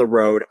because it's on the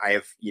road, I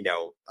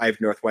have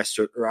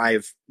Northwestern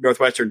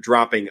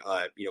dropping,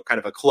 kind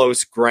of a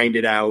close,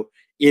 grinded out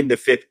in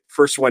the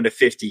first 1 to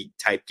 50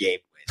 type game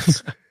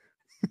wins.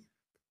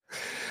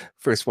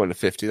 First 1 to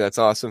 50. That's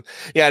awesome.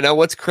 Yeah, no,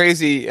 what's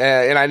crazy,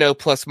 and I know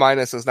plus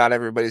minus is not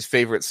everybody's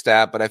favorite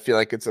stat, but I feel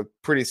like it's a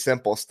pretty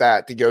simple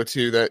stat to go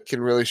to that can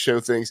really show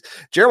things.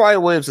 Jeremiah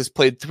Williams has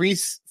played three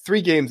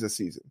games this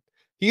season.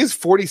 He is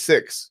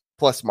 46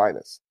 plus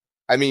minus.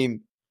 I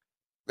mean,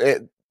 they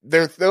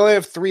only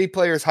have 3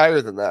 players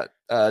higher than that.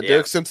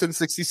 Derek Simpson,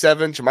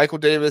 67. Jermichael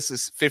Davis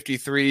is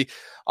 53.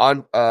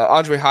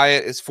 Andre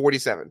Hyatt is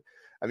 47.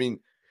 I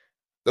mean,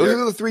 those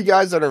are the 3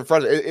 guys that are in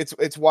front of it.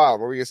 It's wild.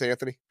 What were you going to say,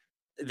 Anthony?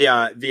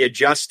 The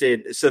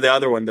adjusted, so the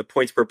other one, the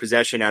points per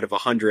possession out of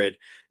 100,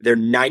 they're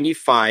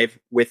 95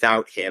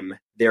 without him.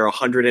 They're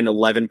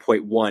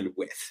 111.1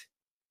 with.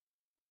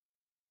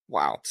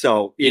 Wow.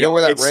 So, you know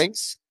where that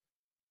ranks?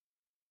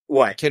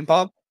 What?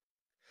 KenPom?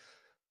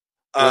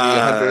 Where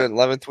the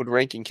 111th would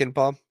rank in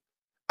KenPom?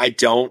 I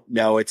don't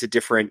know. It's a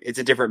different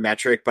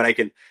metric, but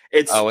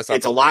it's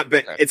a lot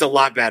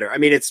better. I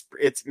mean, it's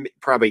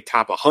probably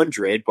top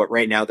 100, but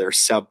right now they're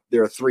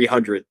a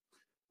 300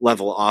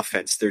 level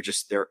offense. Their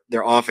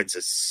offense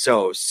is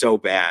so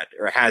bad,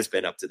 or has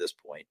been up to this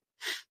point.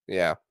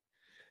 Yeah.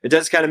 It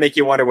does kind of make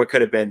you wonder what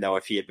could have been though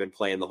if he had been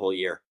playing the whole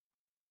year.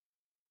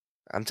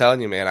 I'm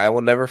telling you, man, I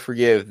will never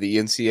forgive the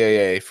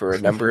NCAA for a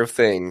number of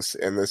things,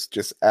 and this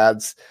just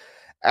adds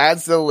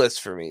to the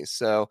list for me.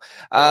 So,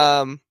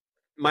 my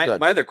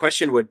other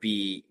question would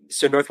be,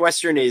 so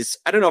Northwestern is,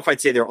 I don't know if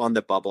I'd say they're on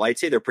the bubble. I'd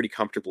say they're pretty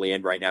comfortably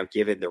in right now,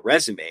 given their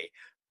resume.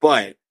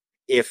 But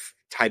if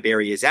Ty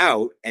Berry is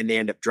out and they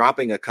end up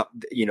dropping a couple,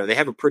 they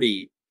have a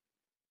pretty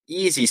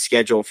easy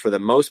schedule for the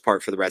most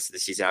part for the rest of the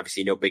season.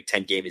 Obviously, no Big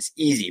Ten game is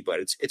easy, but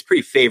it's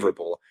pretty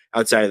favorable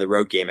outside of the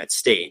road game at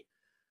State.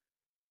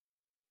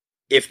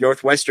 If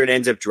Northwestern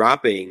ends up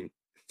dropping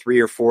 3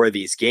 or 4 of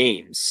these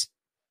games,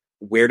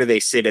 where do they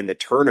sit in the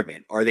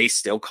tournament? Are they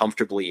still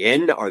comfortably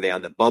in? Are they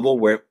on the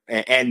bubble?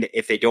 And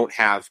if they don't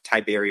have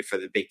Ty Berry for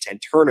the Big Ten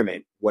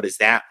tournament, what does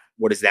that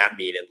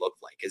mean and look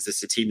like? Is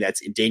this a team that's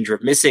in danger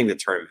of missing the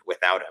tournament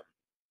without him?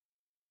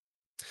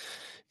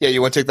 Yeah, you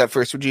want to take that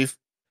first, Rajiv?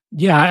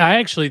 Yeah, I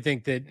actually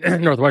think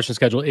that Northwestern's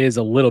schedule is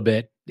a little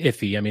bit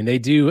iffy. I mean, they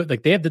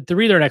have the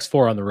 3 of their next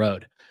 4 on the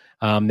road.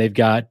 They've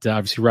got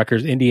obviously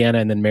Rutgers, Indiana,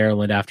 and then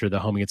Maryland after the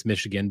home against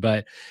Michigan.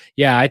 But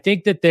yeah, I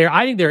think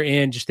they're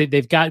in. Just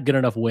they've got good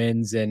enough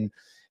wins, and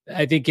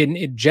I think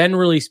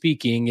generally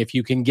speaking, if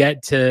you can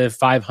get to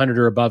 500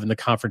 or above in the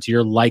conference,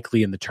 you're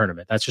likely in the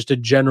tournament. That's just a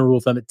general rule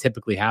of thumb that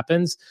typically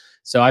happens.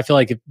 So I feel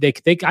like if I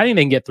think they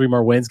can get 3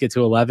 more wins, get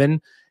to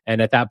 11,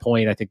 and at that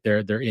point, I think they're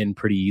in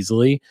pretty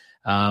easily.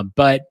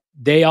 But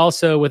they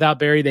also, without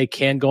Berry, they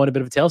can go in a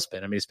bit of a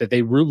tailspin. I mean, if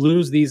they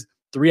lose these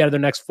 3 out of their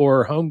next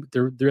 4 3 out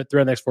of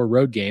the next 4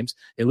 road games,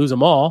 they lose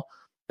them all,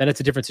 then it's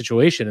a different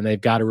situation, and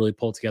they've got to really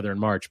pull together in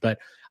March. But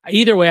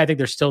either way, I think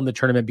they're still in the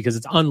tournament because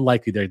it's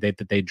unlikely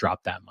that they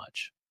drop that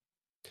much.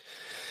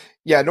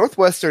 Yeah,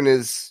 Northwestern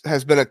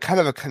has been a kind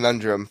of a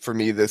conundrum for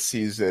me this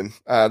season.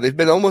 They've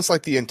been almost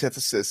like the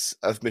antithesis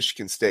of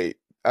Michigan State,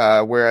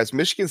 whereas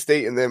Michigan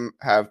State and them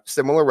have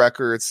similar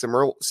records,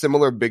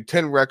 similar Big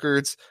Ten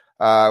records.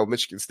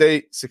 Michigan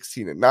State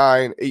 16-9,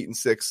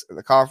 8-6 in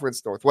the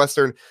conference.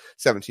 Northwestern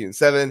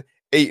 17-7,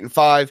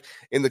 8-5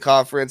 in the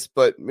conference.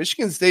 But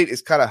Michigan State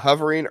is kind of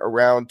hovering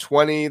around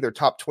 20. They're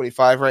top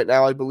 25 right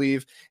now, I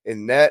believe,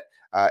 in net.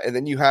 And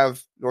then you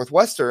have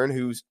Northwestern,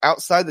 who's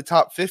outside the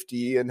top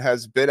 50 and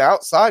has been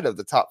outside of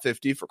the top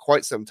 50 for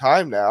quite some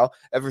time now,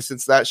 ever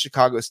since that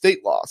Chicago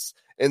State loss.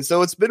 And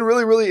so it's been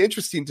really, really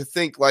interesting to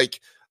think, like,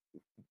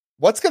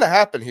 what's going to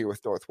happen here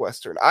with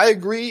Northwestern? I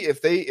agree.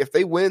 If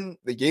they win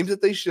the games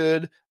that they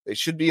should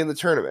be in the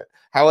tournament.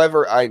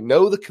 However, I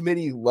know the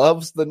committee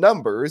loves the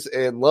numbers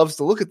and loves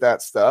to look at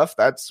that stuff.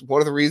 That's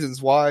one of the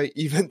reasons why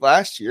even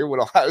last year when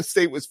Ohio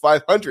State was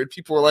 500,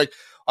 people were like,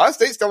 Ohio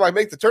State still might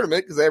make the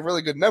tournament because they have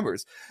really good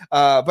numbers.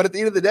 But at the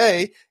end of the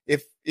day,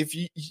 if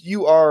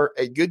you are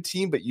a good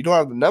team but you don't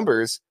have the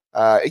numbers,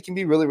 it can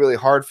be really, really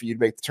hard for you to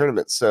make the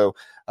tournament. So,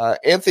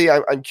 Anthony,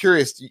 I'm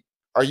curious.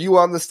 Are you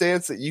on the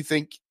stance that you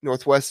think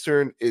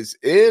Northwestern is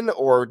in,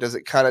 or does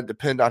it kind of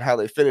depend on how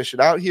they finish it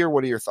out here?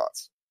 What are your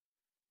thoughts?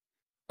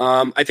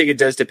 I think it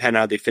does depend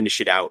on how they finish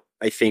it out.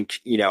 I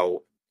think,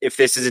 if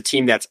this is a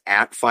team that's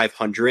at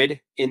 500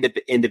 in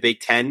the Big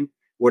Ten,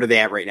 what are they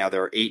at right now?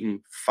 They're 8-5.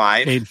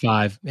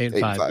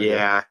 8-5.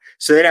 Yeah.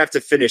 So they'd have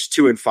to finish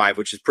 2-5,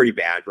 which is pretty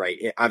bad,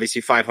 right?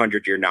 Obviously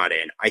 500, you're not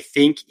in. I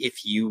think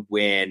if you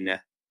win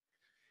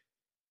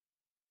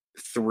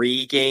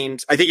 3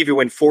 games, I think if you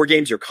win 4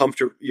 games, you're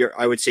comfortable.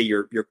 I would say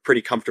you're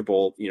pretty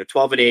comfortable.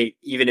 12-8,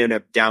 even in a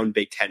down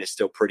Big Ten, is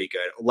still pretty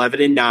good.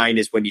 11-9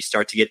 is when you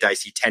start to get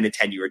dicey.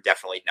 10-10, you are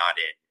definitely not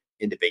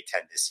in the Big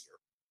Ten this year.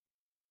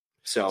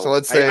 So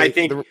let's say I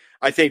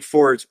think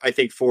four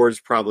is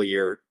probably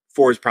your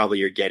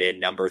get in.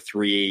 Number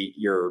 3,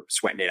 you're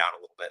sweating it out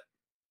a little bit.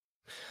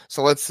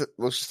 So let's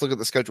just look at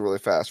the schedule really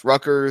fast.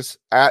 Rutgers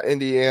at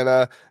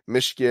Indiana,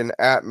 Michigan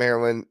at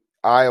Maryland,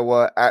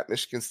 Iowa at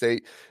Michigan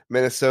State,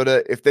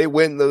 Minnesota. If they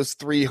win those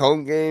 3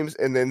 home games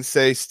and then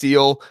say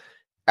steal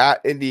at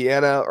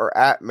Indiana or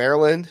at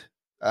Maryland,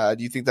 do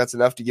you think that's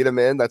enough to get them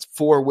in? That's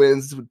 4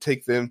 wins, would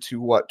take them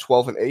to what,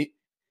 12-8?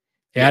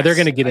 Yeah, yes, they're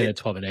going to get in at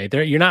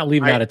 12-8. You're not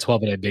leaving out a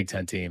 12-8 Big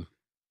Ten team.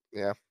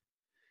 Yeah.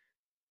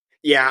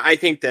 Yeah, I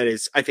think that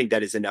is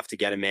enough to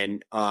get them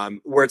in.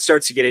 Where it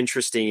starts to get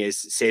interesting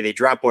is, say they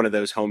drop one of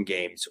those home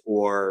games,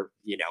 or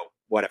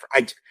whatever.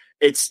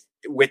 It's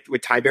with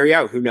Tyberry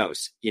out, who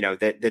knows?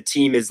 That the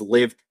team has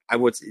lived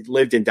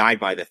and died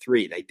by the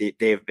 3.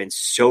 They have been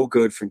so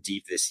good from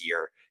deep this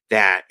year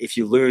that if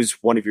you lose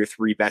one of your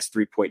 3 best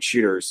 3-point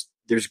shooters,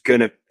 it's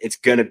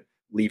gonna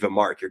leave a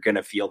mark. You're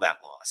gonna feel that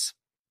loss.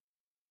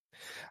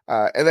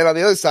 And then on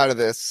the other side of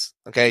this,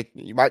 okay,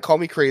 you might call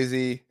me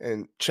crazy,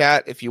 and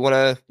chat if you want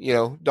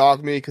to,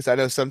 dog me, because I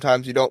know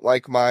sometimes you don't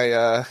like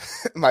my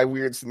my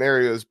weird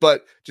scenarios,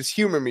 but just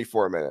humor me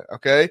for a minute,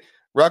 okay?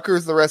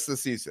 Rutgers the rest of the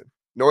season,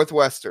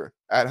 Northwestern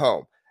at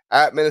home,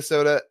 at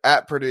Minnesota,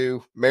 at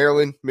Purdue,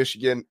 Maryland,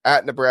 Michigan,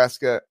 at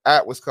Nebraska,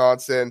 at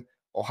Wisconsin,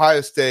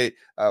 Ohio State.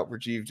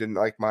 Rajiv didn't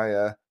like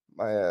my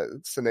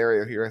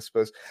scenario here, I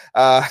suppose.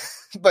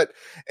 But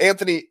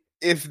Anthony,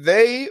 if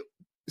they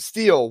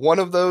steal one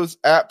of those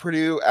at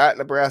Purdue, at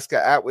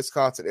Nebraska, at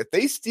Wisconsin, if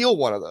they steal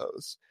one of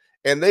those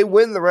and they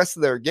win the rest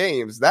of their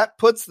games, that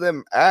puts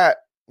them at,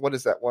 what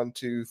is that? 1,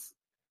 2,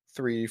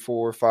 3,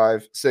 4,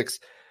 5, 6.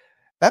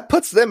 That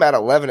puts them at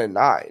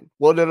 11-9.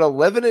 Well, an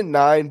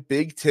 11-9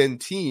 Big Ten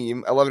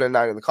team,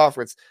 11-9 in the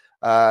conference,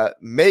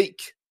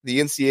 make the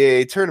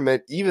NCAA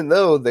tournament, even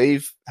though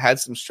they've had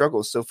some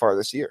struggles so far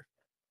this year?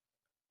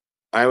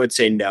 I would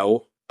say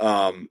no.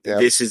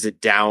 This is a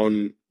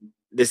down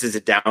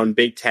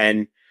Big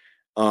Ten.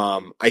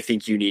 I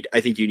think you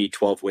need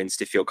 12 wins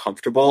to feel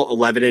comfortable.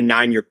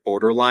 11-9, you're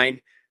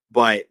borderline,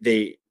 but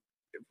they,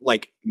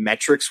 like,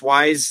 metrics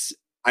wise,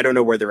 I don't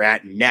know where they're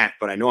at in net,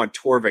 but I know on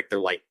Torvik they're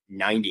like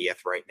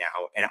 90th right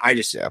now. And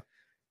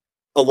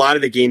a lot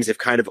of the games have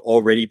kind of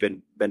already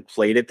been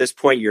played at this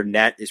point. Your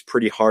net is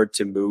pretty hard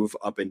to move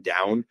up and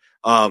down.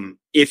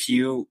 If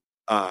you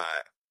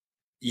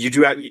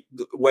do have,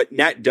 what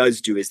net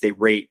does do is they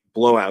rate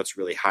blowouts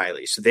really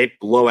highly. So they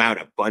blow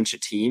out a bunch of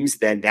teams,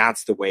 then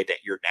that's the way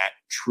that your net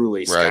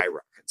truly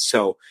skyrockets.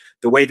 So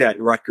the way that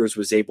Rutgers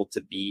was able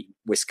to beat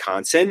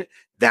Wisconsin,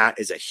 that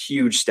is a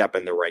huge step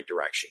in the right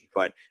direction.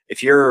 But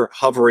if you're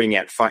hovering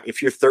at 5,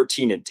 if you're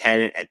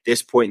 13-10 at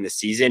this point in the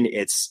season,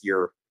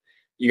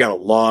 you got a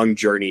long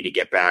journey to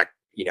get back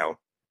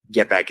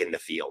in the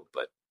field.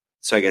 But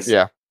so I guess,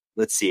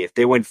 let's see, if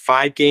they win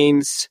 5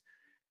 games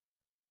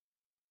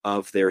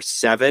of their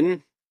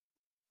 7,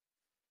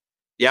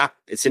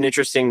 it's an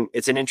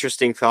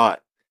interesting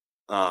thought.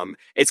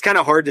 It's kind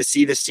of hard to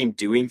see this team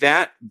doing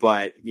that,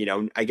 but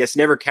I guess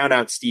never count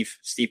out Steve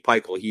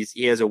Peichel.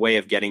 He has a way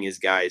of getting his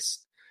guys,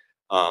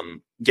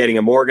 getting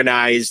them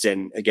organized,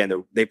 and again,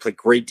 they play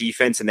great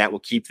defense, and that will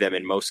keep them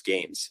in most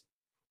games.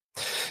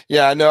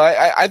 Yeah, no,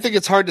 I think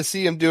it's hard to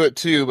see him do it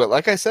too. But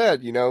like I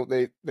said,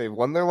 they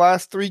won their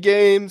last 3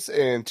 games,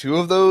 and 2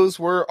 of those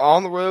were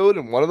on the road,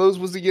 and one of those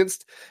was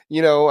against,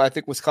 I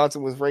think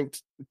Wisconsin was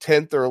ranked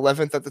 10th or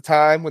 11th at the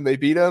time when they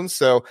beat them.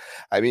 So,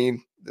 I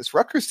mean, this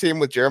Rutgers team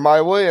with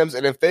Jeremiah Williams,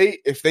 and if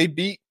they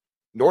beat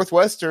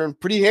Northwestern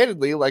pretty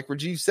handedly, like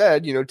Rajiv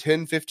said,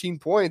 10, 15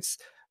 points,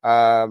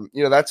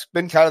 That's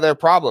been kind of their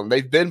problem.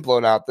 They've been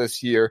blown out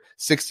this year,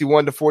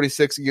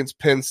 61-46 against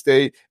Penn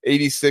State,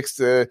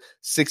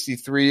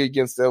 86-63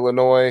 against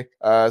Illinois,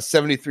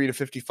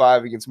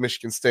 73-55 against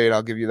Michigan State.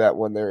 I'll give you that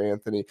one there,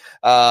 Anthony.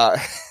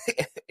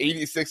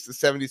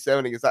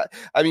 86-77 against that.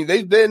 I mean,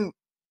 they've been,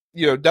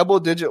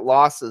 double-digit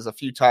losses a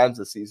few times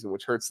this season,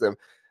 which hurts them.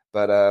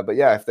 But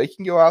yeah, if they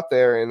can go out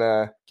there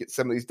and get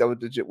some of these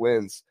double-digit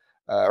wins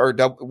or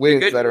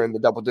wins that are in the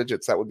double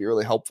digits, that would be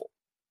really helpful.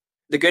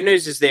 The good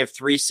news is they have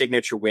 3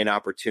 signature win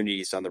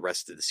opportunities on the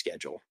rest of the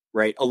schedule,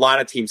 right? A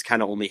lot of teams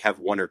kind of only have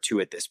 1 or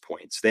 2 at this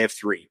point. So they have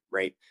 3,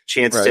 right?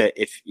 Chance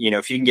to, if you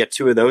can get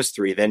 2 of those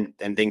 3, then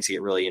things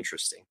get really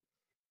interesting.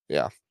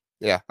 Yeah.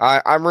 Yeah.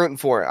 I'm rooting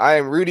for it. I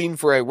am rooting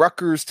for a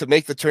Rutgers to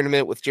make the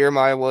tournament with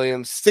Jeremiah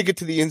Williams, stick it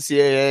to the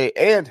NCAA.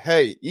 And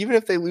hey, even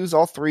if they lose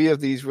all 3 of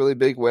these really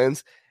big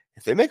wins,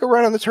 if they make a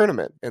run on the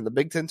tournament in the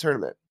Big Ten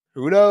tournament,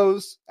 who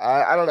knows?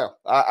 I don't know.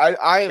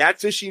 I am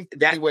fishing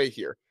that way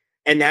here.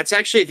 And that's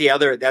actually the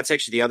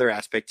other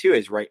aspect too,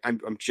 is right. I'm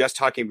just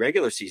talking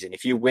regular season.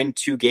 If you win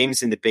 2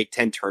 games in the Big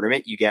Ten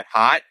tournament, you get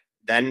hot,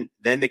 then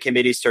the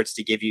committee starts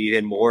to give you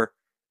even more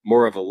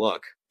of a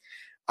look.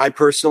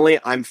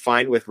 I'm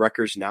fine with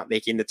Rutgers not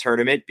making the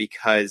tournament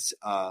because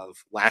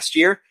of last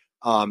year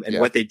and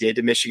what they did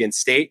to Michigan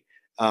State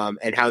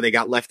and how they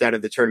got left out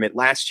of the tournament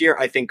last year.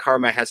 I think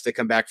karma has to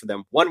come back for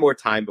them one more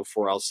time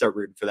before I'll start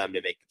rooting for them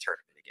to make the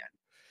tournament again.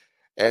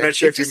 I'm not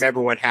sure if you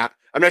remember what happened.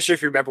 I'm not sure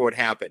if you remember what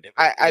happened.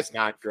 It's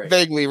not great.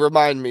 Vaguely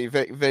remind me.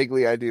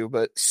 Vaguely, I do.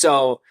 But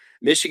so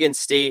Michigan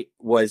State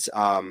was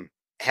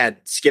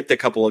had skipped a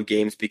couple of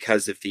games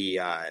because of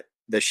the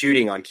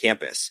shooting on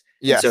campus.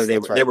 Yes, so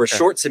they were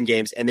short some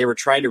games, and they were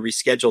trying to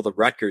reschedule the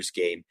Rutgers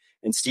game.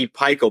 And Steve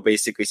Peichel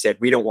basically said,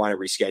 "We don't want to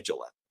reschedule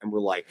it." And we're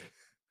like,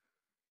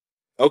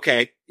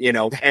 "Okay,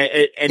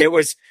 and it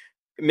was."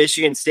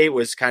 Michigan State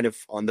was kind of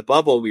on the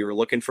bubble. We were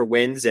looking for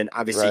wins, and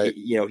obviously,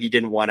 he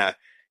didn't want to.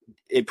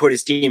 It put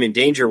his team in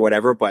danger or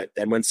whatever, but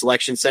then when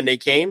Selection Sunday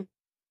came,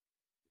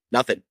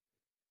 nothing.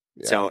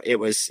 Yeah. So it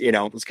was, it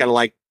was kind of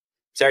like,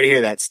 sorry to hear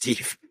that,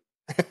 Steve.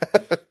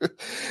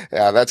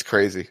 Yeah, that's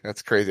crazy.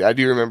 That's crazy. I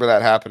do remember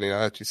that happening.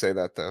 I'll let you say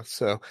that though.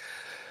 So,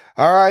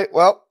 all right.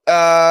 Well,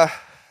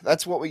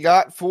 that's what we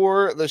got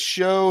for the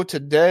show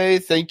today.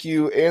 Thank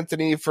you,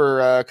 Anthony,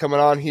 for coming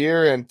on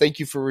here, and thank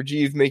you for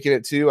Rajiv making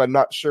it too. I'm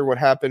not sure what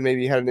happened.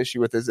 Maybe he had an issue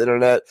with his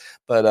internet,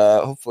 but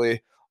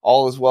hopefully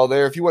all is well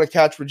there. If you want to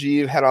catch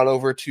Rajiv, head on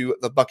over to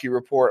the Bucky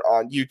Report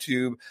on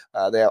YouTube.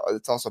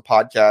 It's also a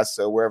podcast,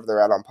 so wherever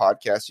they're at on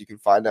podcasts, you can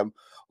find them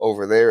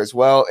over there as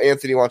well.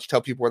 Anthony, why don't you tell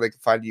people where they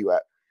can find you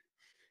at?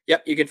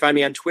 Yep, you can find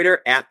me on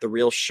Twitter at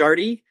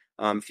 @TheRealShardy.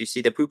 If you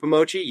see the poop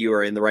emoji, you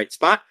are in the right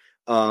spot.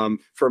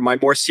 For my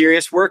more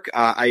serious work,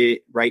 I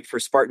write for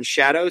Spartan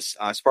Shadows,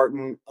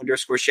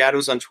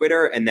 Spartan_Shadows on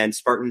Twitter, and then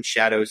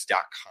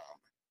SpartanShadows.com.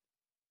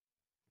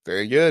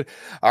 Very good.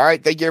 All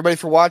right. Thank you, everybody,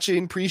 for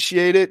watching.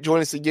 Appreciate it.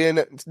 Join us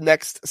again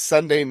next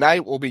Sunday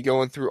night. We'll be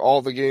going through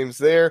all the games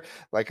there.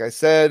 Like I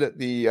said,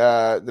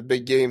 the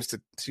big games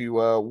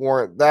to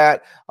warrant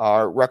that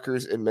are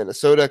Rutgers in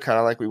Minnesota, kind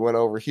of like we went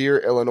over here.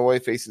 Illinois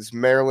faces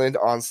Maryland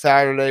on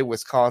Saturday.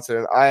 Wisconsin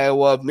and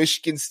Iowa.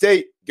 Michigan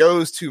State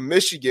goes to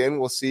Michigan.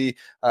 We'll see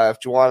if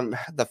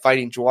the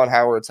Fighting Juwan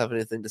Howards have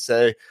anything to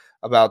say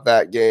about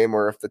that game,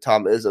 or if the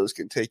Tom Izzos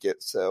can take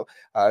it. So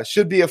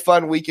should be a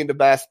fun weekend of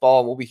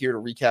basketball, and we'll be here to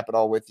recap it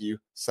all with you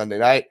Sunday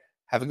night.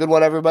 Have a good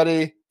one,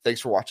 everybody. Thanks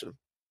for watching.